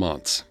a few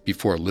months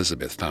before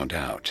Elizabeth found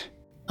out.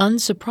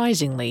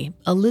 Unsurprisingly,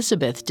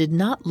 Elizabeth did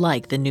not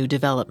like the new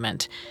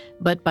development,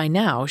 but by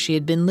now she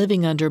had been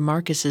living under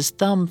Marcus's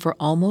thumb for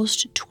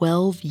almost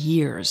 12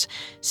 years,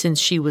 since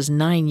she was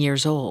 9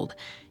 years old.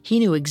 He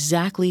knew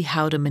exactly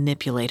how to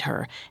manipulate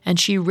her, and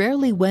she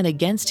rarely went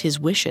against his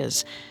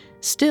wishes.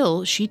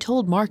 Still, she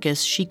told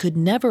Marcus she could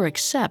never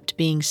accept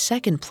being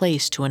second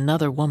place to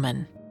another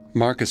woman.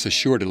 Marcus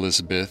assured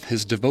Elizabeth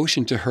his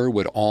devotion to her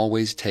would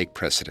always take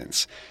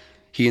precedence.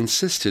 He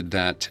insisted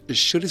that,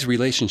 should his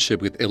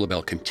relationship with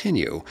Illabel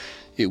continue,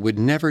 it would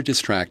never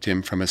distract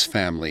him from his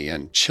family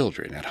and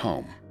children at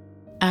home.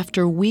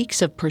 After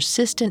weeks of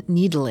persistent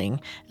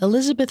needling,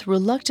 Elizabeth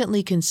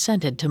reluctantly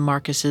consented to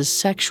Marcus's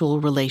sexual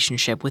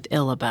relationship with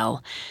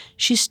Illabel.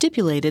 She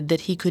stipulated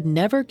that he could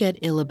never get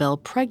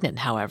Illabel pregnant,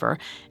 however,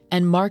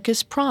 and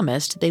Marcus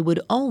promised they would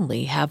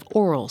only have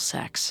oral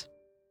sex.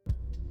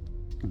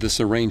 This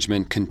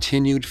arrangement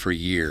continued for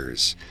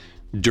years.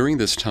 During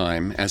this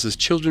time, as his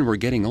children were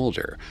getting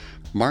older,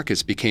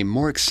 Marcus became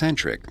more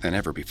eccentric than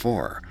ever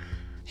before.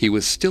 He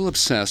was still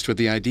obsessed with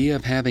the idea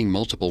of having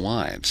multiple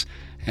wives,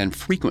 and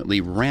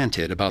frequently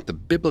ranted about the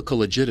biblical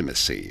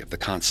legitimacy of the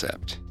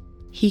concept.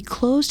 He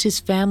closed his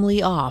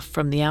family off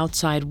from the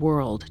outside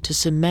world to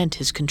cement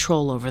his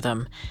control over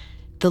them.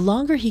 The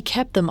longer he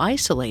kept them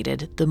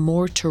isolated, the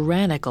more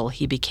tyrannical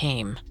he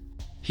became.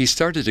 He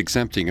started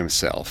exempting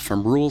himself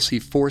from rules he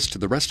forced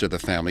the rest of the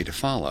family to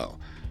follow.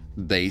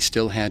 They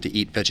still had to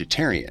eat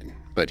vegetarian,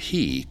 but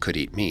he could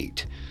eat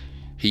meat.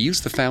 He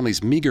used the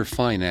family's meager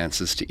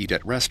finances to eat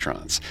at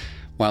restaurants,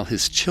 while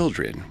his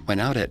children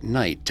went out at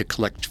night to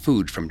collect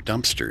food from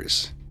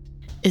dumpsters.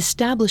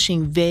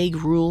 Establishing vague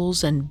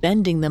rules and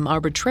bending them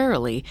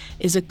arbitrarily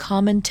is a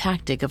common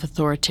tactic of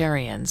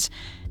authoritarians.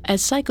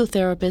 As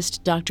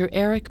psychotherapist Dr.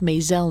 Eric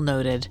Maisel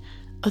noted,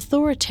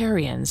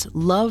 authoritarians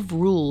love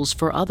rules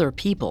for other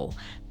people.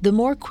 The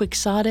more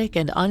quixotic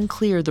and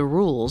unclear the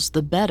rules,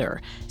 the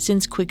better,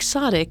 since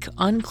quixotic,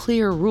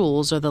 unclear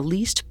rules are the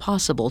least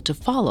possible to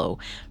follow.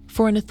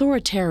 For an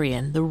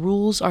authoritarian, the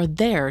rules are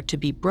there to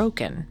be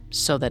broken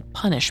so that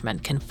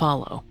punishment can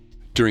follow.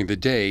 During the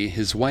day,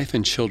 his wife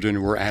and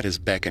children were at his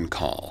beck and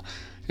call,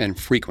 and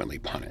frequently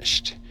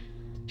punished.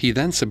 He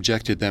then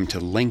subjected them to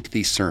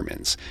lengthy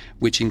sermons,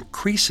 which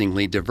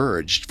increasingly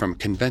diverged from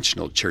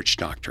conventional church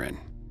doctrine.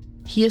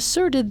 He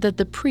asserted that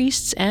the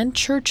priests and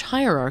church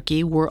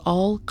hierarchy were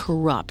all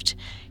corrupt.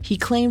 He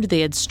claimed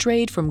they had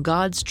strayed from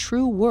God's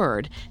true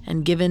word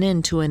and given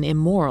in to an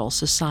immoral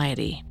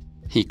society.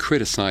 He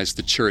criticized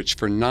the church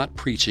for not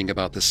preaching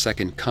about the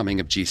second coming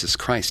of Jesus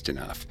Christ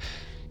enough.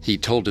 He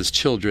told his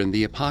children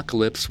the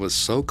apocalypse was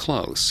so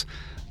close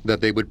that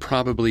they would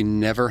probably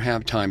never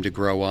have time to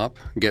grow up,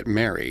 get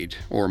married,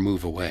 or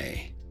move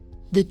away.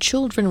 The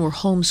children were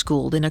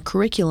homeschooled in a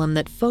curriculum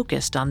that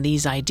focused on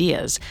these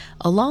ideas,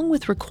 along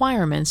with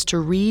requirements to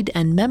read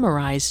and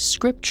memorize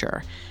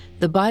scripture.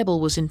 The Bible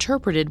was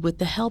interpreted with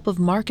the help of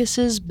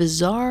Marcus's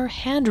bizarre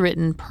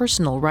handwritten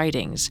personal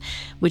writings,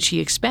 which he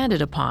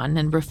expanded upon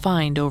and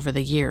refined over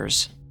the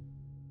years.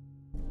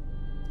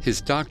 His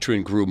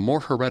doctrine grew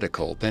more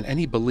heretical than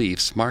any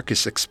beliefs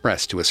Marcus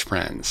expressed to his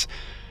friends.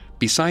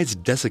 Besides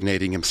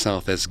designating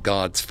himself as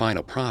God's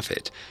final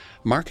prophet,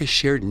 Marcus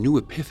shared new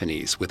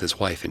epiphanies with his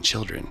wife and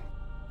children.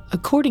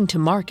 According to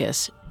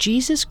Marcus,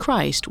 Jesus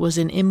Christ was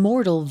an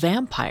immortal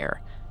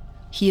vampire.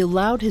 He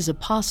allowed his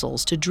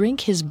apostles to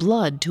drink his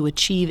blood to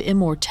achieve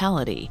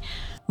immortality.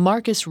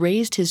 Marcus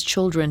raised his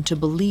children to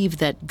believe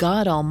that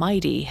God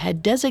Almighty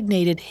had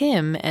designated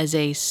him as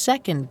a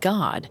second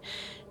God.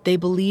 They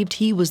believed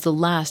he was the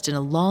last in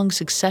a long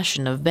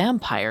succession of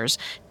vampires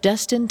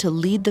destined to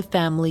lead the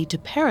family to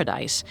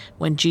paradise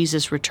when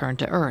Jesus returned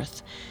to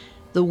earth.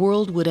 The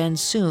world would end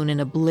soon in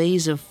a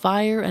blaze of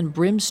fire and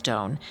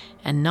brimstone,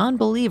 and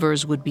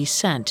non-believers would be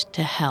sent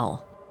to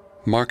hell.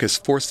 Marcus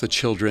forced the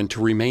children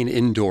to remain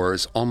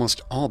indoors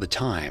almost all the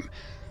time.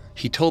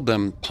 He told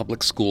them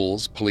public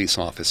schools, police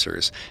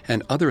officers,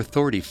 and other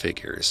authority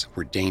figures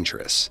were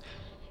dangerous.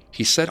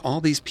 He said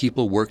all these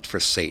people worked for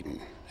Satan,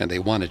 and they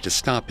wanted to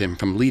stop him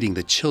from leading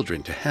the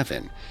children to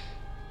heaven.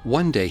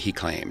 One day, he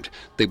claimed,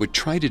 they would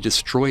try to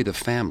destroy the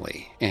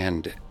family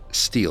and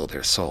steal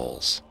their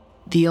souls.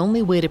 The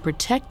only way to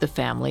protect the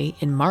family,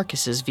 in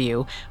Marcus's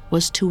view,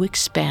 was to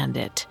expand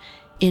it.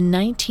 In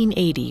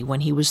 1980, when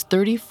he was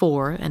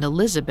 34 and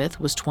Elizabeth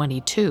was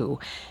 22,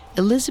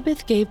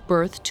 Elizabeth gave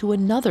birth to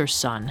another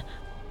son,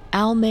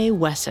 Alme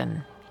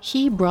Wesson.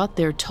 He brought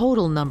their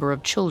total number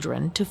of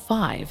children to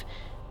 5.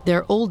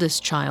 Their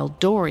oldest child,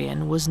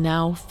 Dorian, was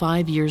now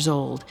 5 years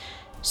old.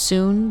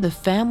 Soon, the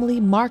family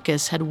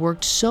Marcus had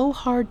worked so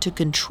hard to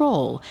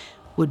control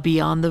would be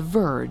on the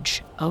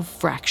verge of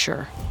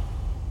fracture.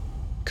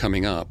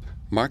 Coming up,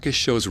 Marcus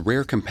shows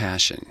rare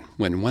compassion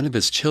when one of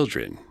his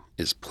children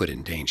is put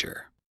in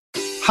danger.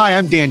 Hi,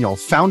 I'm Daniel,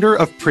 founder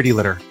of Pretty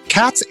Litter.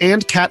 Cats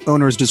and cat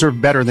owners deserve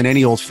better than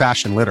any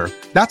old-fashioned litter.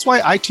 That's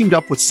why I teamed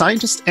up with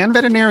scientists and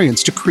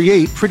veterinarians to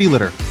create Pretty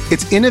Litter.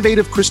 Its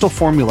innovative crystal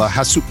formula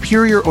has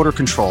superior odor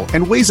control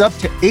and weighs up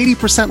to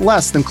 80%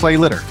 less than clay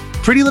litter.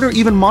 Pretty Litter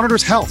even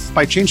monitors health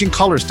by changing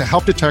colors to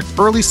help detect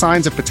early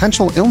signs of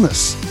potential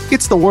illness.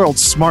 It's the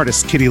world's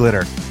smartest kitty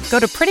litter. Go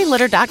to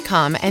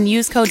prettylitter.com and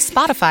use code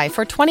SPOTIFY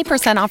for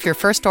 20% off your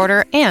first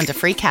order and a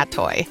free cat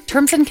toy.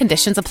 Terms and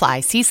conditions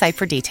apply. See site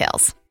for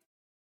details.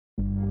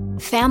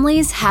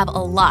 Families have a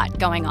lot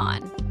going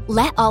on.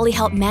 Let Ollie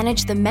help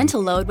manage the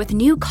mental load with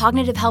new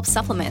cognitive help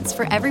supplements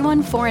for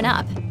everyone 4 and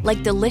up,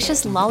 like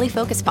delicious Lolly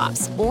Focus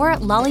Pops or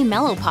Lolly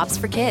Mellow Pops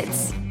for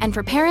kids. And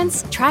for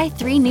parents, try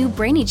 3 new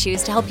Brainy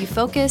Chews to help you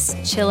focus,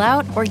 chill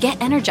out, or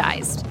get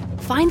energized.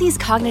 Find these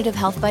cognitive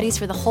health buddies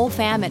for the whole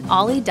fam at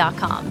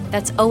ollie.com.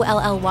 That's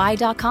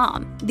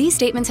OLLY.com. These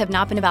statements have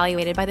not been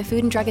evaluated by the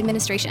Food and Drug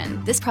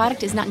Administration. This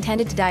product is not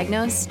intended to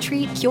diagnose,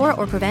 treat, cure,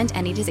 or prevent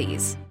any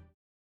disease.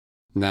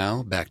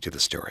 Now, back to the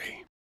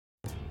story.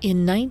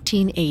 In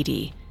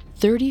 1980,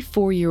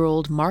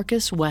 34-year-old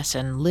Marcus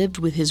Wesson lived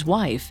with his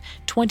wife,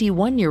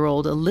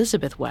 21-year-old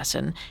Elizabeth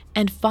Wesson,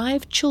 and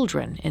 5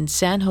 children in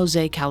San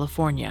Jose,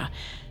 California.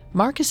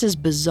 Marcus's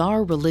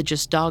bizarre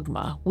religious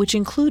dogma, which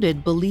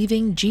included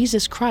believing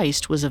Jesus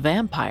Christ was a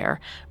vampire,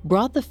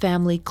 brought the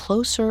family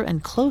closer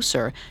and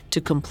closer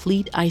to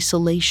complete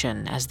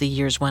isolation as the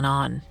years went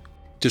on.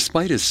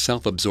 Despite his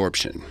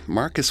self-absorption,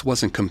 Marcus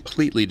wasn't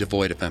completely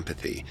devoid of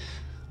empathy.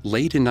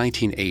 Late in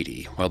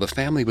 1980, while the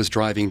family was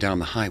driving down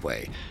the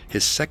highway,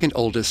 his second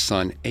oldest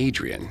son,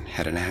 Adrian,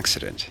 had an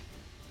accident.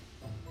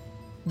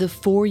 The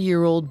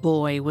 4-year-old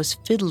boy was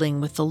fiddling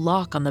with the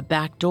lock on the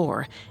back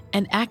door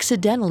and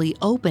accidentally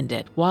opened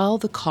it while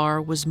the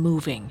car was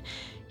moving.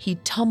 he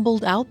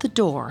tumbled out the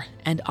door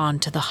and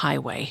onto the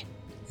highway.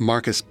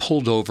 Marcus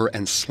pulled over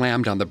and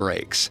slammed on the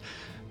brakes.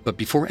 But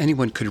before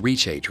anyone could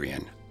reach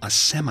Adrian, a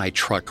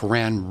semi-truck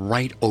ran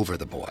right over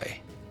the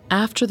boy.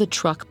 After the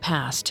truck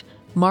passed,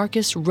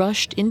 Marcus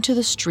rushed into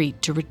the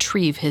street to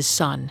retrieve his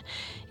son.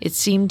 It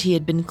seemed he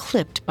had been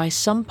clipped by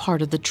some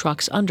part of the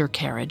truck's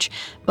undercarriage,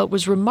 but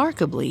was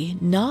remarkably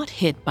not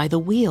hit by the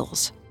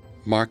wheels.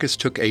 Marcus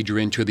took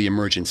Adrian to the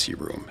emergency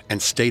room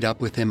and stayed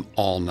up with him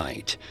all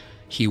night.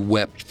 He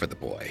wept for the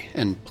boy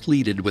and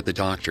pleaded with the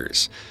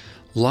doctors.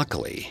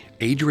 Luckily,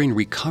 Adrian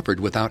recovered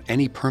without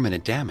any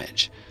permanent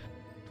damage.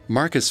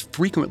 Marcus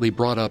frequently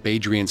brought up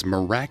Adrian's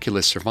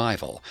miraculous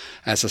survival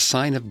as a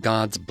sign of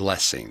God's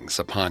blessings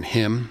upon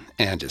him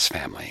and his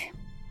family.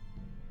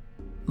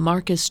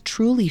 Marcus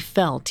truly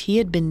felt he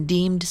had been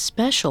deemed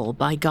special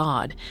by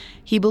God.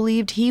 He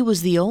believed he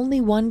was the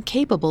only one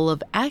capable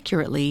of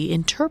accurately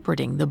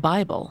interpreting the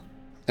Bible.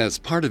 As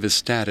part of his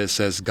status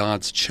as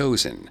God's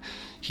chosen,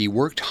 he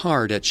worked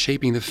hard at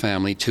shaping the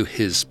family to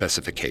his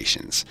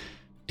specifications.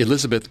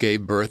 Elizabeth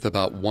gave birth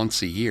about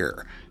once a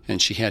year,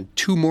 and she had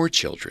 2 more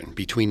children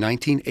between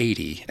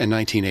 1980 and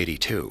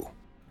 1982.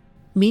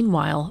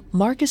 Meanwhile,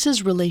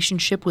 Marcus's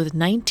relationship with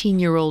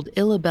 19-year-old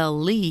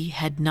Illabel Lee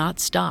had not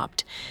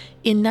stopped.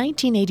 In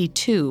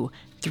 1982,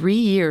 3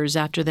 years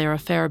after their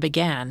affair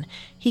began,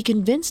 he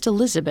convinced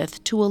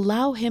Elizabeth to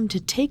allow him to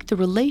take the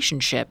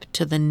relationship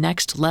to the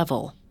next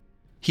level.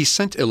 He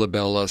sent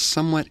Illabel a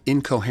somewhat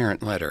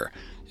incoherent letter,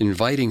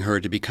 inviting her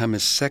to become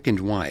his second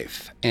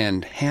wife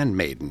and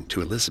handmaiden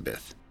to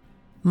Elizabeth.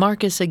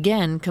 Marcus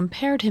again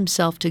compared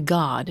himself to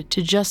God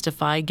to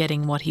justify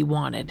getting what he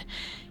wanted.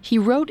 He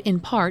wrote in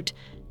part,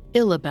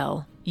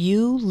 "Illabel,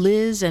 you,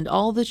 Liz, and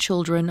all the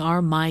children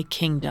are my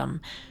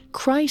kingdom.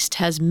 Christ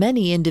has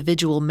many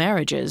individual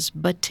marriages,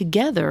 but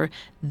together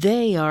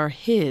they are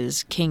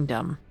his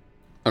kingdom."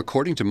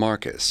 According to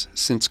Marcus,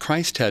 since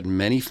Christ had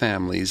many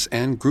families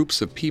and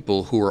groups of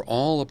people who were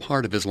all a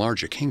part of his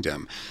larger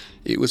kingdom,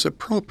 it was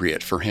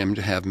appropriate for him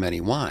to have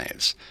many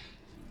wives.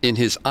 In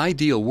his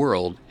ideal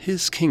world,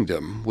 his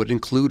kingdom would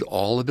include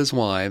all of his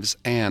wives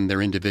and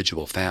their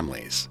individual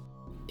families.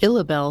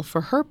 Illabel,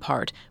 for her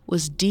part,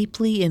 was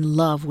deeply in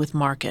love with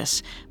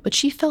Marcus, but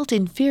she felt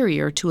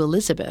inferior to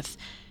Elizabeth.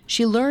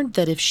 She learned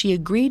that if she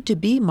agreed to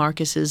be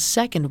Marcus's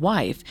second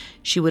wife,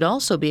 she would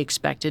also be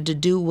expected to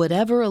do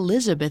whatever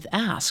Elizabeth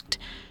asked.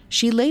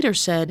 She later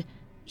said,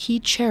 "He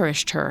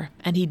cherished her,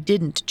 and he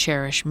didn't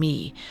cherish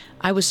me.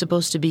 I was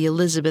supposed to be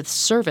Elizabeth's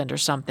servant or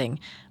something.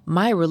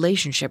 My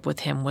relationship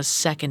with him was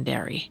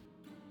secondary."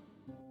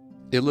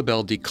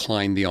 Illabel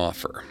declined the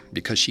offer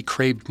because she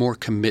craved more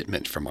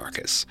commitment from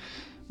Marcus.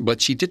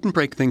 But she didn't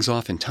break things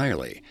off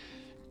entirely.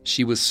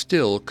 She was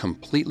still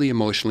completely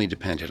emotionally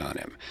dependent on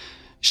him.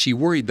 She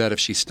worried that if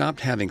she stopped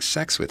having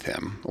sex with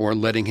him or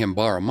letting him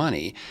borrow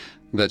money,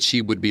 that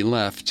she would be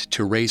left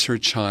to raise her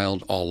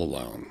child all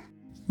alone.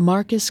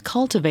 Marcus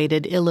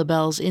cultivated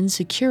Illabel's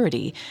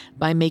insecurity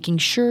by making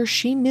sure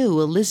she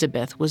knew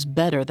Elizabeth was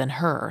better than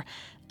her,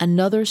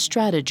 another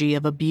strategy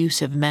of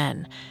abusive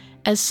men.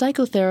 As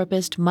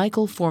psychotherapist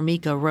Michael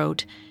Formica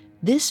wrote,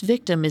 "This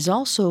victim is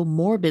also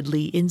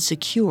morbidly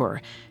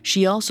insecure.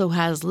 She also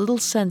has little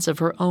sense of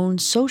her own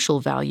social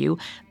value,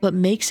 but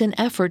makes an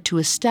effort to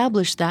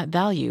establish that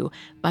value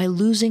by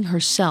losing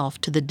herself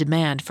to the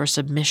demand for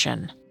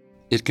submission."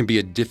 It can be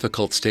a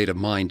difficult state of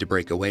mind to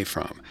break away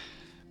from.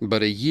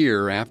 But a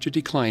year after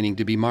declining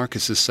to be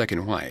Marcus's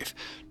second wife,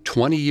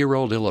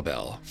 20-year-old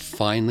Illabel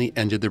finally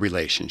ended the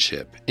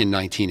relationship in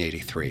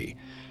 1983.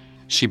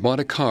 She bought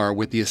a car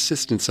with the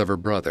assistance of her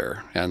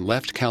brother and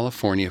left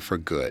California for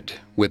good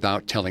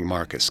without telling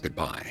Marcus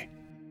goodbye.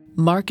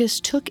 Marcus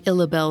took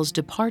Illabel's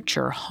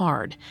departure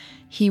hard.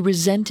 He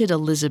resented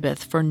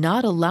Elizabeth for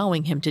not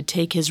allowing him to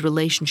take his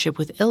relationship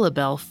with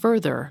Illabel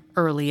further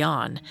early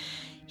on.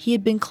 He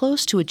had been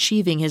close to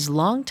achieving his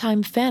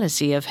longtime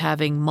fantasy of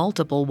having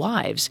multiple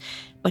wives,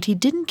 but he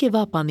didn't give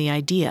up on the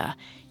idea.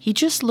 He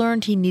just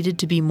learned he needed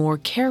to be more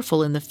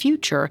careful in the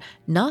future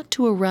not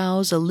to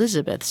arouse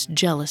Elizabeth's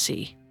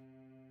jealousy.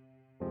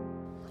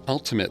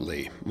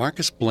 Ultimately,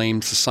 Marcus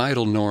blamed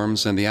societal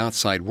norms and the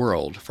outside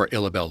world for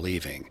Illabel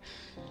leaving.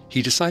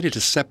 He decided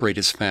to separate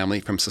his family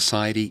from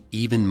society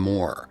even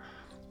more.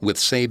 With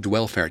saved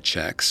welfare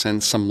checks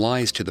and some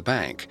lies to the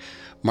bank,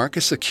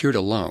 Marcus secured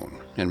a loan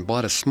and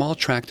bought a small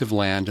tract of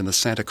land in the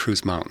Santa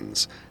Cruz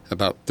Mountains,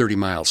 about 30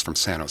 miles from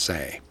San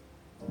Jose.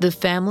 The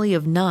family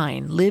of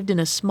 9 lived in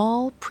a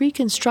small,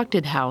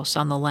 pre-constructed house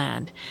on the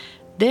land.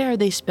 There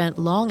they spent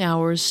long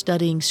hours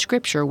studying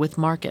scripture with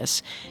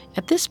Marcus.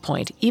 At this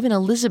point, even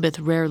Elizabeth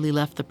rarely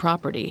left the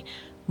property.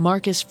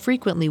 Marcus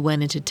frequently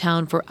went into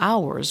town for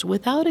hours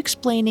without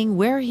explaining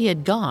where he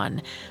had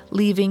gone,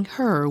 leaving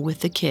her with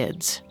the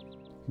kids.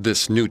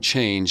 This new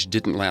change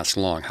didn't last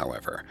long,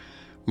 however.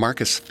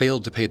 Marcus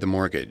failed to pay the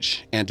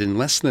mortgage, and in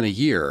less than a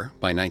year,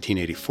 by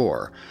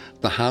 1984,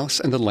 the house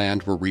and the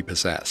land were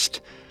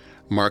repossessed.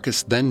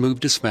 Marcus then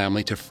moved his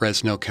family to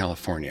Fresno,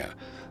 California.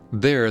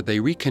 There, they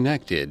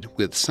reconnected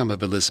with some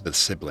of Elizabeth's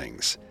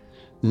siblings.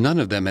 None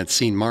of them had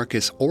seen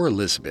Marcus or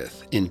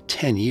Elizabeth in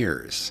 10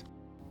 years.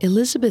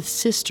 Elizabeth's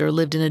sister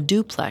lived in a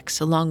duplex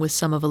along with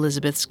some of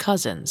Elizabeth's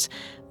cousins.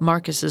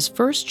 Marcus's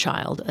first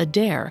child,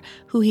 Adair,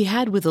 who he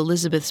had with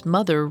Elizabeth's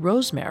mother,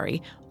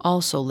 Rosemary,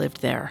 also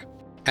lived there.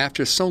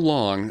 After so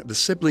long, the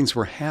siblings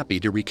were happy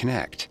to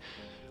reconnect.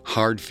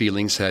 Hard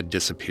feelings had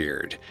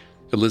disappeared.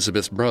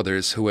 Elizabeth's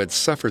brothers, who had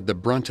suffered the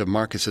brunt of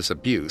Marcus's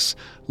abuse,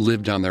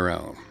 lived on their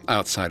own,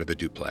 outside of the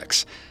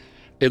duplex.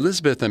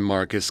 Elizabeth and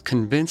Marcus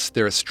convinced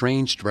their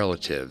estranged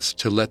relatives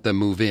to let them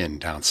move in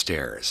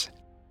downstairs.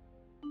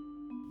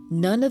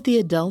 None of the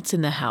adults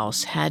in the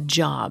house had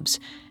jobs.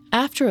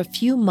 After a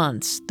few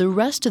months, the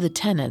rest of the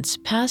tenants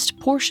passed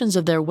portions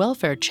of their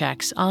welfare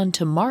checks on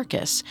to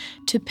Marcus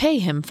to pay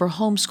him for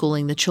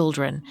homeschooling the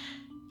children.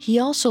 He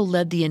also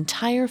led the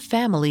entire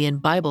family in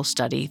Bible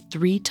study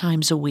 3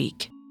 times a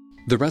week.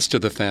 The rest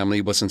of the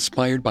family was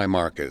inspired by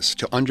Marcus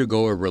to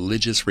undergo a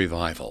religious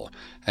revival,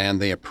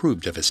 and they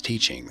approved of his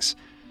teachings.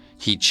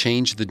 He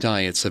changed the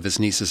diets of his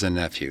nieces and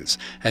nephews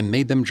and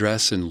made them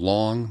dress in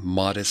long,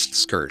 modest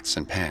skirts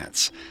and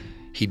pants.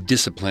 He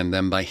disciplined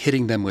them by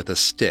hitting them with a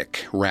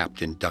stick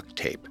wrapped in duct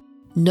tape.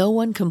 No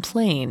one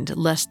complained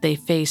lest they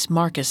face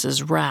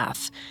Marcus's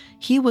wrath.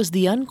 He was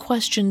the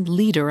unquestioned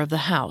leader of the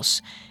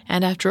house,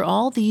 and after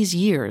all these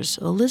years,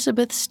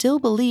 Elizabeth still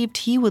believed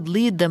he would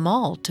lead them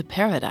all to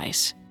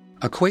paradise.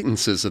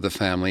 Acquaintances of the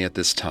family at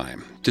this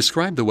time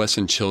described the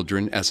Wesson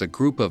children as a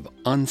group of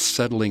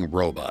unsettling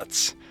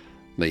robots.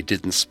 They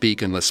didn't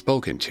speak unless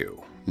spoken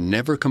to,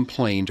 never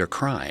complained or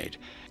cried,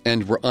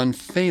 and were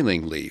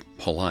unfailingly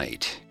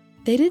polite.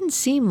 They didn't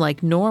seem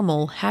like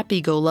normal,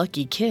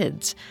 happy-go-lucky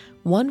kids.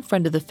 One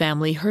friend of the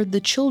family heard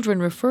the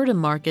children refer to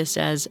Marcus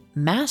as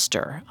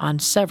Master on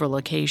several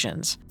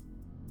occasions.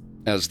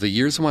 As the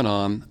years went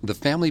on, the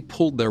family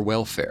pulled their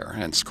welfare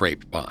and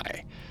scraped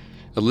by.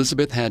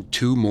 Elizabeth had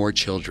 2 more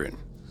children,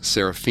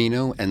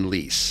 Serafino and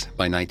Lise,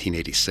 by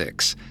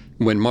 1986,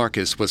 when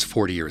Marcus was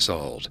 40 years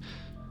old.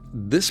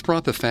 This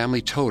brought the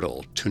family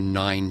total to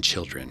 9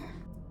 children.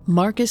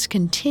 Marcus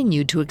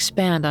continued to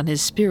expand on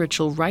his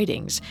spiritual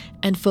writings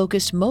and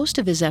focused most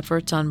of his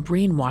efforts on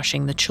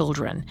brainwashing the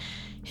children.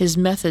 His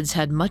methods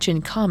had much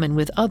in common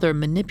with other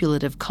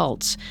manipulative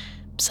cults.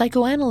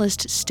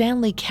 Psychoanalyst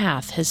Stanley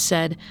Cath has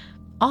said,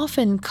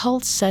 "Often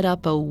cults set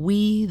up a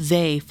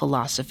we-they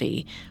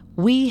philosophy.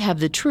 We have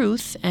the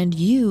truth and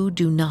you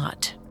do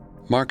not."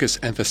 Marcus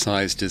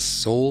emphasized his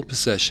sole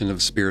possession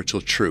of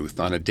spiritual truth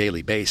on a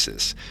daily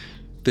basis.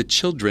 The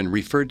children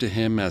referred to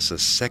him as a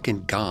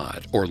second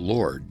God or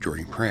Lord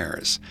during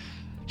prayers.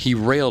 He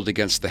railed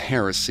against the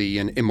heresy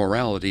and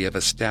immorality of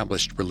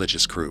established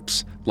religious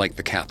groups, like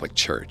the Catholic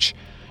Church,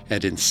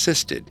 and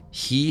insisted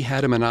he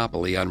had a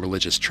monopoly on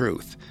religious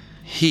truth.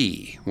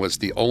 He was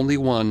the only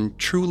one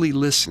truly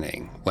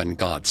listening when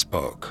God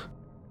spoke.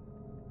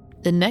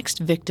 The next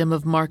victim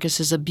of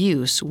Marcus's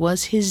abuse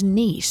was his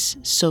niece,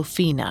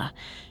 Sophina.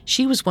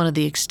 She was one of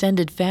the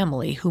extended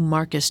family whom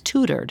Marcus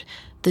tutored,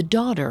 the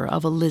daughter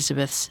of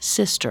Elizabeth's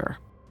sister.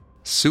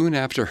 Soon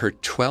after her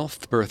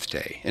 12th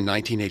birthday in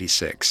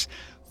 1986,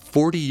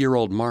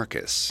 40-year-old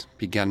Marcus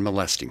began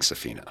molesting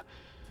Sophina.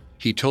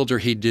 He told her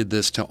he did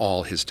this to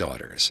all his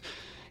daughters.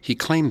 He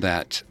claimed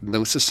that,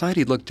 though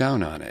society looked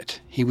down on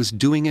it, he was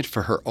doing it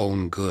for her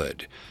own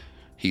good.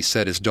 He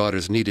said his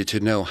daughters needed to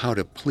know how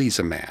to please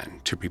a man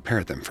to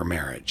prepare them for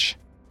marriage.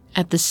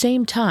 At the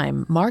same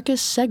time,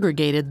 Marcus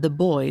segregated the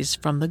boys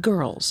from the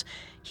girls.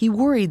 He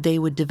worried they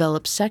would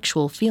develop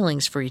sexual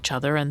feelings for each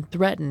other and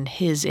threaten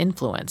his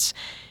influence.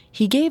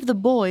 He gave the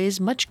boys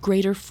much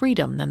greater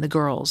freedom than the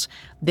girls.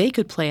 They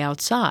could play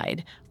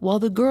outside, while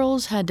the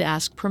girls had to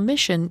ask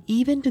permission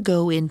even to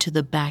go into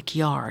the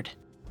backyard.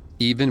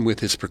 Even with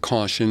his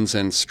precautions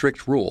and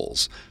strict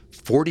rules,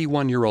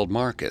 41-year-old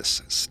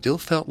Marcus still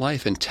felt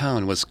life in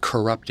town was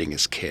corrupting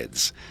his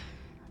kids.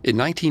 In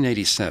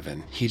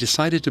 1987, he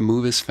decided to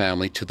move his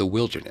family to the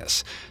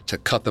wilderness to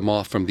cut them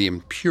off from the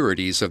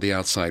impurities of the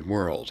outside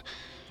world.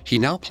 He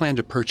now planned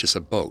to purchase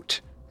a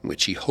boat,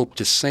 which he hoped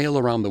to sail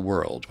around the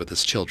world with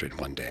his children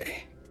one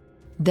day.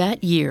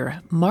 That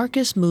year,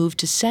 Marcus moved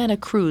to Santa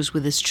Cruz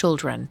with his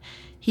children.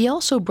 He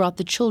also brought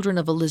the children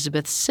of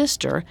Elizabeth's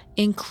sister,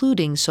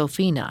 including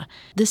Sophina.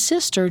 The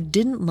sister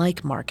didn't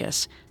like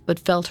Marcus, but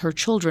felt her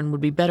children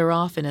would be better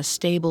off in a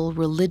stable,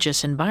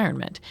 religious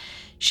environment.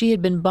 She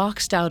had been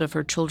boxed out of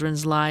her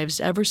children's lives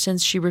ever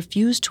since she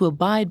refused to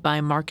abide by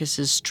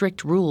Marcus's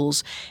strict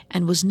rules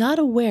and was not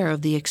aware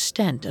of the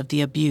extent of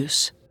the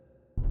abuse.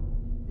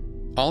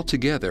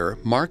 Altogether,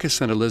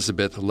 Marcus and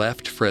Elizabeth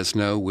left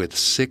Fresno with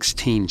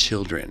 16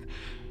 children.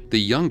 The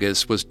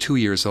youngest was 2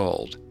 years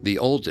old, the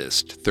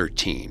oldest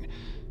 13.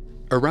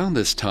 Around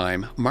this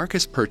time,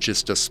 Marcus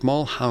purchased a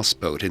small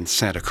houseboat in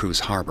Santa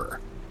Cruz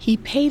Harbor. He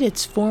paid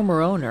its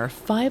former owner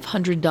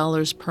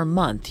 $500 per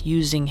month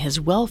using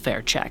his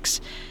welfare checks.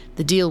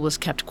 The deal was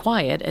kept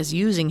quiet as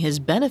using his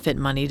benefit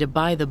money to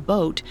buy the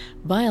boat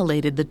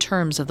violated the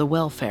terms of the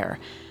welfare.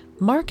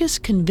 Marcus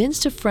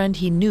convinced a friend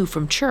he knew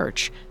from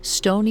church,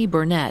 Stoney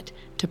Burnett,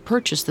 to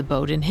purchase the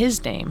boat in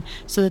his name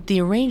so that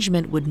the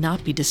arrangement would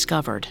not be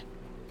discovered.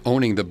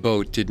 Owning the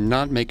boat did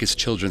not make his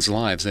children's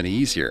lives any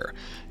easier.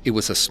 It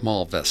was a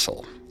small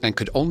vessel and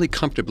could only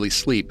comfortably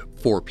sleep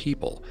 4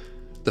 people.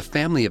 The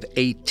family of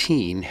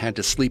 18 had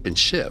to sleep in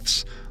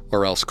shifts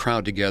or else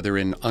crowd together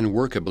in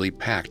unworkably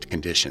packed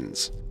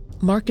conditions.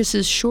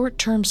 Marcus's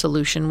short-term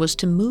solution was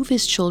to move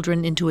his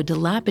children into a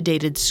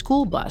dilapidated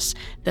school bus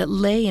that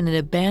lay in an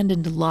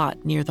abandoned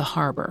lot near the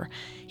harbor.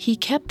 He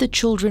kept the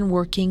children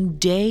working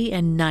day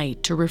and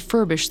night to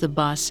refurbish the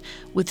bus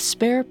with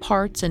spare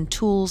parts and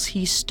tools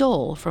he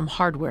stole from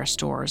hardware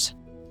stores.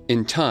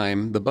 In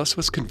time, the bus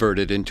was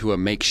converted into a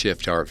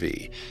makeshift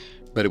RV,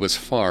 but it was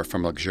far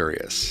from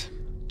luxurious.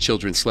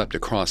 Children slept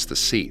across the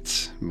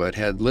seats, but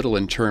had little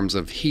in terms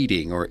of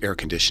heating or air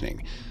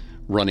conditioning.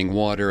 Running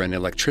water and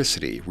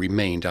electricity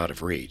remained out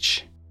of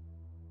reach.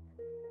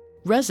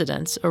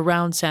 Residents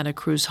around Santa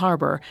Cruz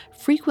Harbor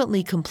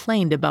frequently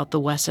complained about the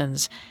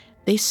Wessons.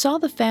 They saw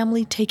the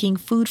family taking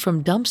food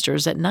from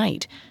dumpsters at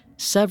night.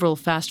 Several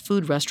fast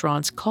food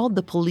restaurants called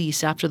the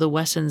police after the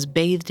Wessons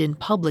bathed in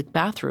public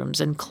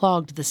bathrooms and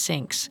clogged the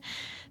sinks.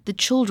 The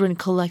children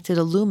collected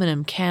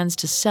aluminum cans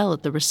to sell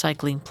at the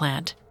recycling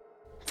plant.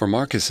 For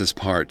Marcus's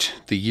part,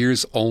 the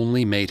years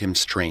only made him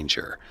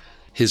stranger.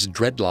 His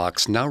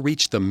dreadlocks now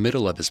reached the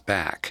middle of his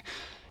back.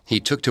 He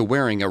took to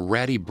wearing a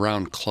ratty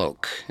brown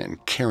cloak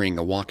and carrying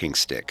a walking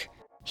stick.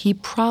 He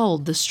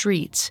prowled the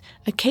streets,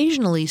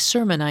 occasionally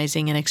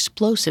sermonizing in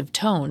explosive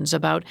tones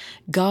about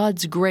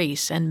God's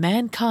grace and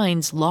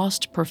mankind's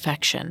lost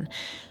perfection.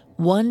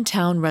 One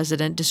town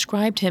resident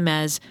described him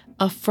as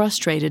a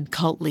frustrated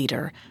cult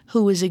leader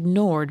who was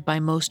ignored by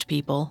most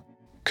people.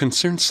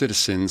 Concerned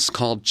citizens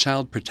called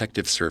Child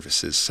Protective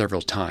Services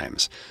several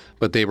times,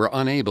 but they were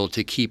unable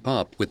to keep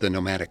up with the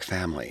nomadic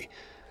family.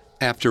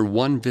 After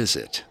one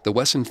visit, the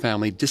Wesson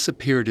family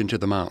disappeared into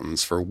the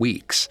mountains for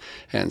weeks,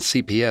 and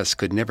CPS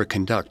could never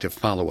conduct a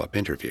follow-up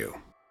interview.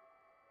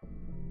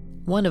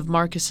 One of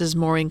Marcus's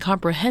more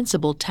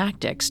incomprehensible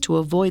tactics to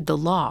avoid the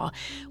law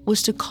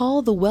was to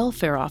call the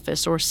welfare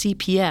office, or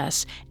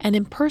CPS, and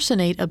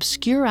impersonate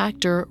obscure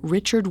actor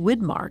Richard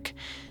Widmark.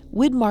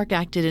 Widmark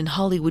acted in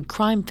Hollywood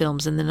crime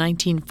films in the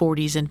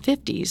 1940s and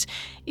 50s.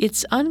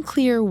 It's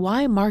unclear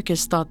why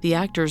Marcus thought the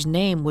actor's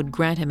name would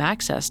grant him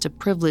access to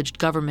privileged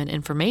government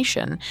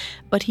information,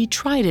 but he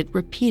tried it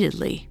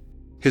repeatedly.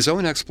 His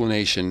own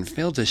explanation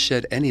failed to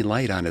shed any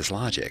light on his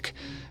logic,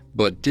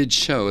 but did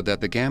show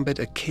that the gambit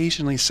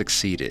occasionally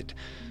succeeded.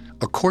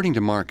 According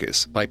to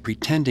Marcus, by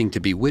pretending to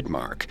be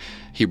Widmark,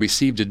 he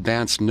received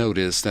advance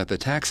notice that the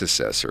tax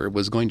assessor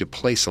was going to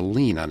place a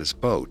lien on his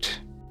boat.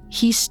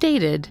 He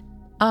stated,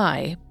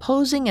 I,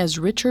 posing as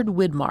Richard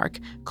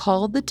Widmark,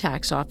 called the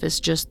tax office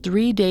just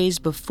 3 days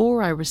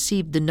before I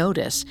received the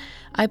notice.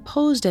 I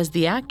posed as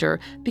the actor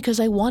because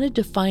I wanted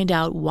to find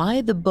out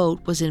why the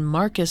boat was in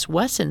Marcus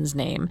Wesson's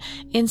name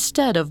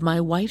instead of my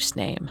wife's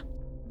name.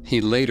 He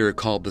later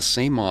called the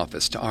same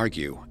office to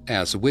argue,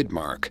 as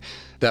Widmark,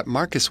 that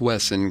Marcus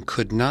Wesson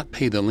could not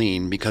pay the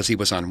lien because he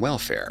was on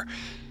welfare.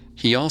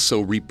 He also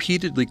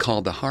repeatedly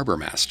called the harbor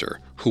master,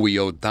 who he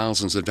owed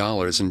thousands of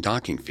dollars in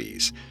docking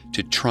fees,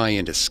 to try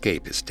and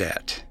escape his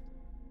debt.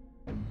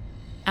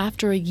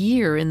 After a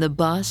year in the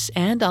bus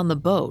and on the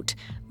boat,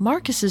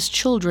 Marcus's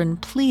children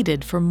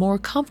pleaded for more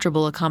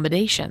comfortable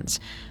accommodations.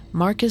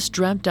 Marcus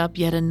dreamt up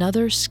yet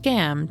another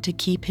scam to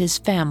keep his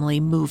family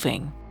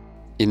moving.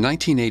 In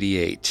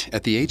 1988,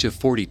 at the age of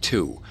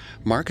 42,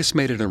 Marcus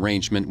made an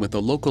arrangement with a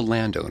local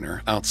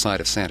landowner outside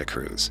of Santa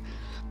Cruz.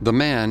 The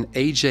man,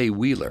 A.J.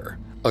 Wheeler,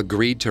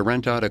 agreed to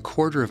rent out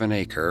 1/4 of an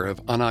acre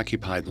of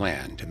unoccupied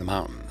land in the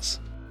mountains.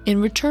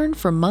 In return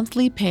for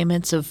monthly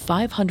payments of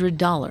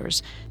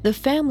 $500, the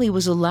family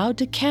was allowed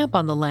to camp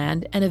on the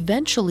land and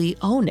eventually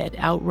own it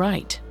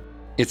outright.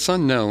 It's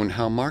unknown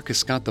how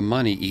Marcus got the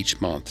money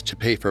each month to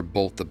pay for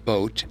both the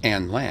boat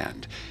and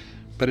land,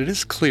 but it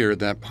is clear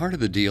that part of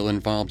the deal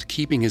involved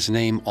keeping his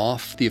name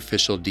off the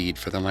official deed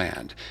for the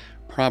land,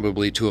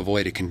 probably to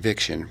avoid a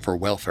conviction for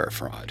welfare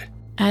fraud.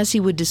 As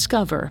he would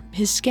discover,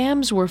 his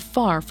scams were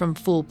far from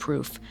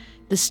foolproof.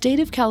 The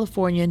state of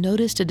California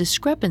noticed a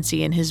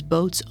discrepancy in his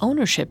boat's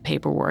ownership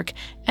paperwork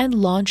and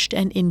launched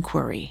an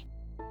inquiry.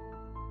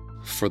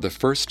 For the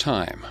first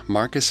time,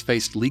 Marcus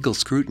faced legal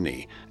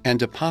scrutiny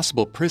and a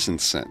possible prison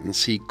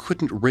sentence he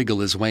couldn't wriggle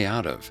his way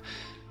out of.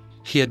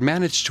 He had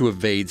managed to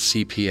evade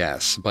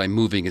CPS by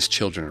moving his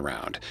children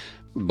around,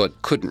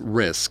 but couldn't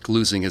risk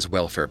losing his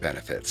welfare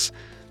benefits.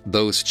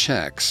 Those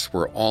checks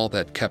were all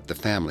that kept the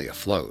family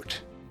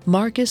afloat.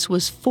 Marcus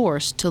was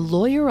forced to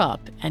lawyer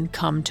up and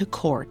come to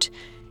court.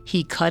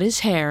 He cut his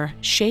hair,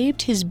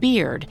 shaved his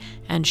beard,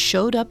 and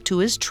showed up to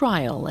his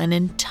trial an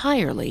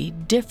entirely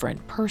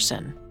different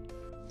person.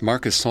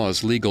 Marcus saw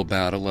his legal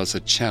battle as a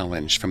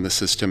challenge from the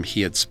system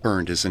he had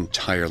spurned his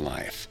entire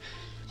life.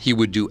 He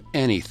would do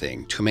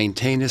anything to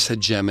maintain his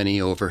hegemony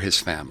over his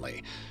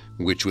family,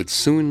 which would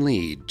soon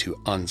lead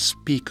to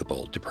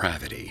unspeakable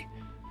depravity.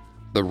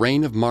 The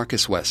reign of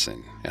Marcus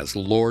Wesson as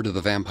Lord of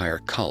the Vampire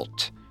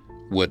Cult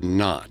would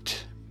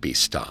not be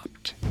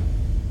stopped.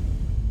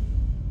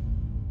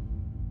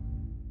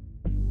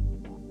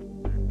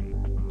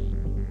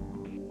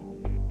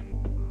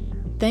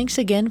 Thanks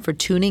again for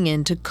tuning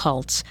in to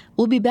Cults.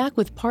 We'll be back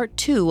with Part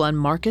 2 on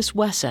Marcus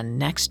Wesson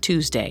next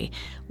Tuesday.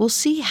 We'll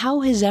see how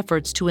his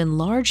efforts to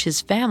enlarge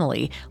his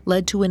family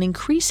led to an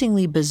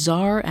increasingly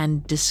bizarre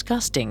and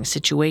disgusting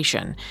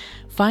situation.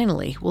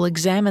 Finally, we'll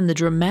examine the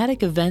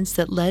dramatic events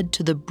that led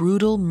to the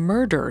brutal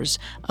murders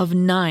of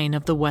 9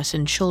 of the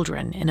Wesson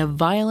children in a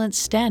violent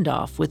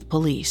standoff with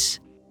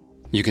police.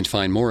 You can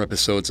find more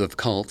episodes of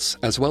Cults,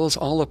 as well as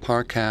all of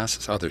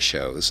Parcast's other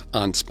shows,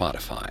 on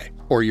Spotify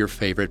or your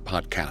favorite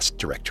podcast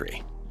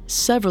directory.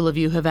 Several of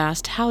you have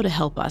asked how to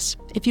help us.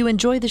 If you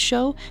enjoy the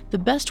show, the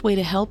best way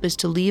to help is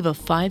to leave a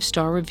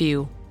 5-star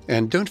review.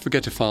 And don't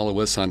forget to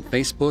follow us on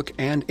Facebook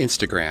and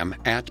Instagram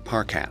at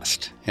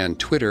Parcast and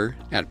Twitter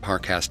at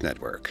Parcast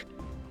Network.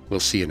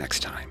 We'll see you next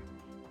time.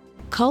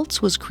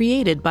 Cults was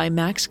created by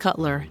Max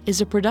Cutler,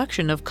 is a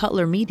production of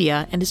Cutler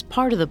Media, and is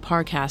part of the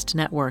Parcast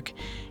Network.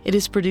 It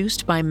is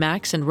produced by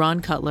Max and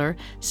Ron Cutler,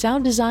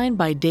 sound design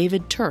by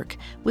David Turk,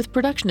 with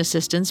production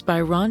assistance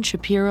by Ron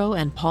Shapiro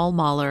and Paul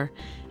Mahler.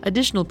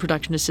 Additional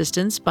production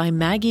assistance by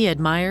Maggie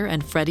Admire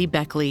and Freddie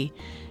Beckley.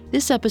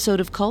 This episode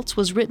of Cults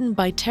was written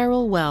by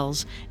Terrell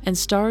Wells and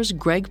stars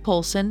Greg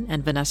Polson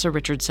and Vanessa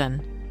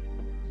Richardson.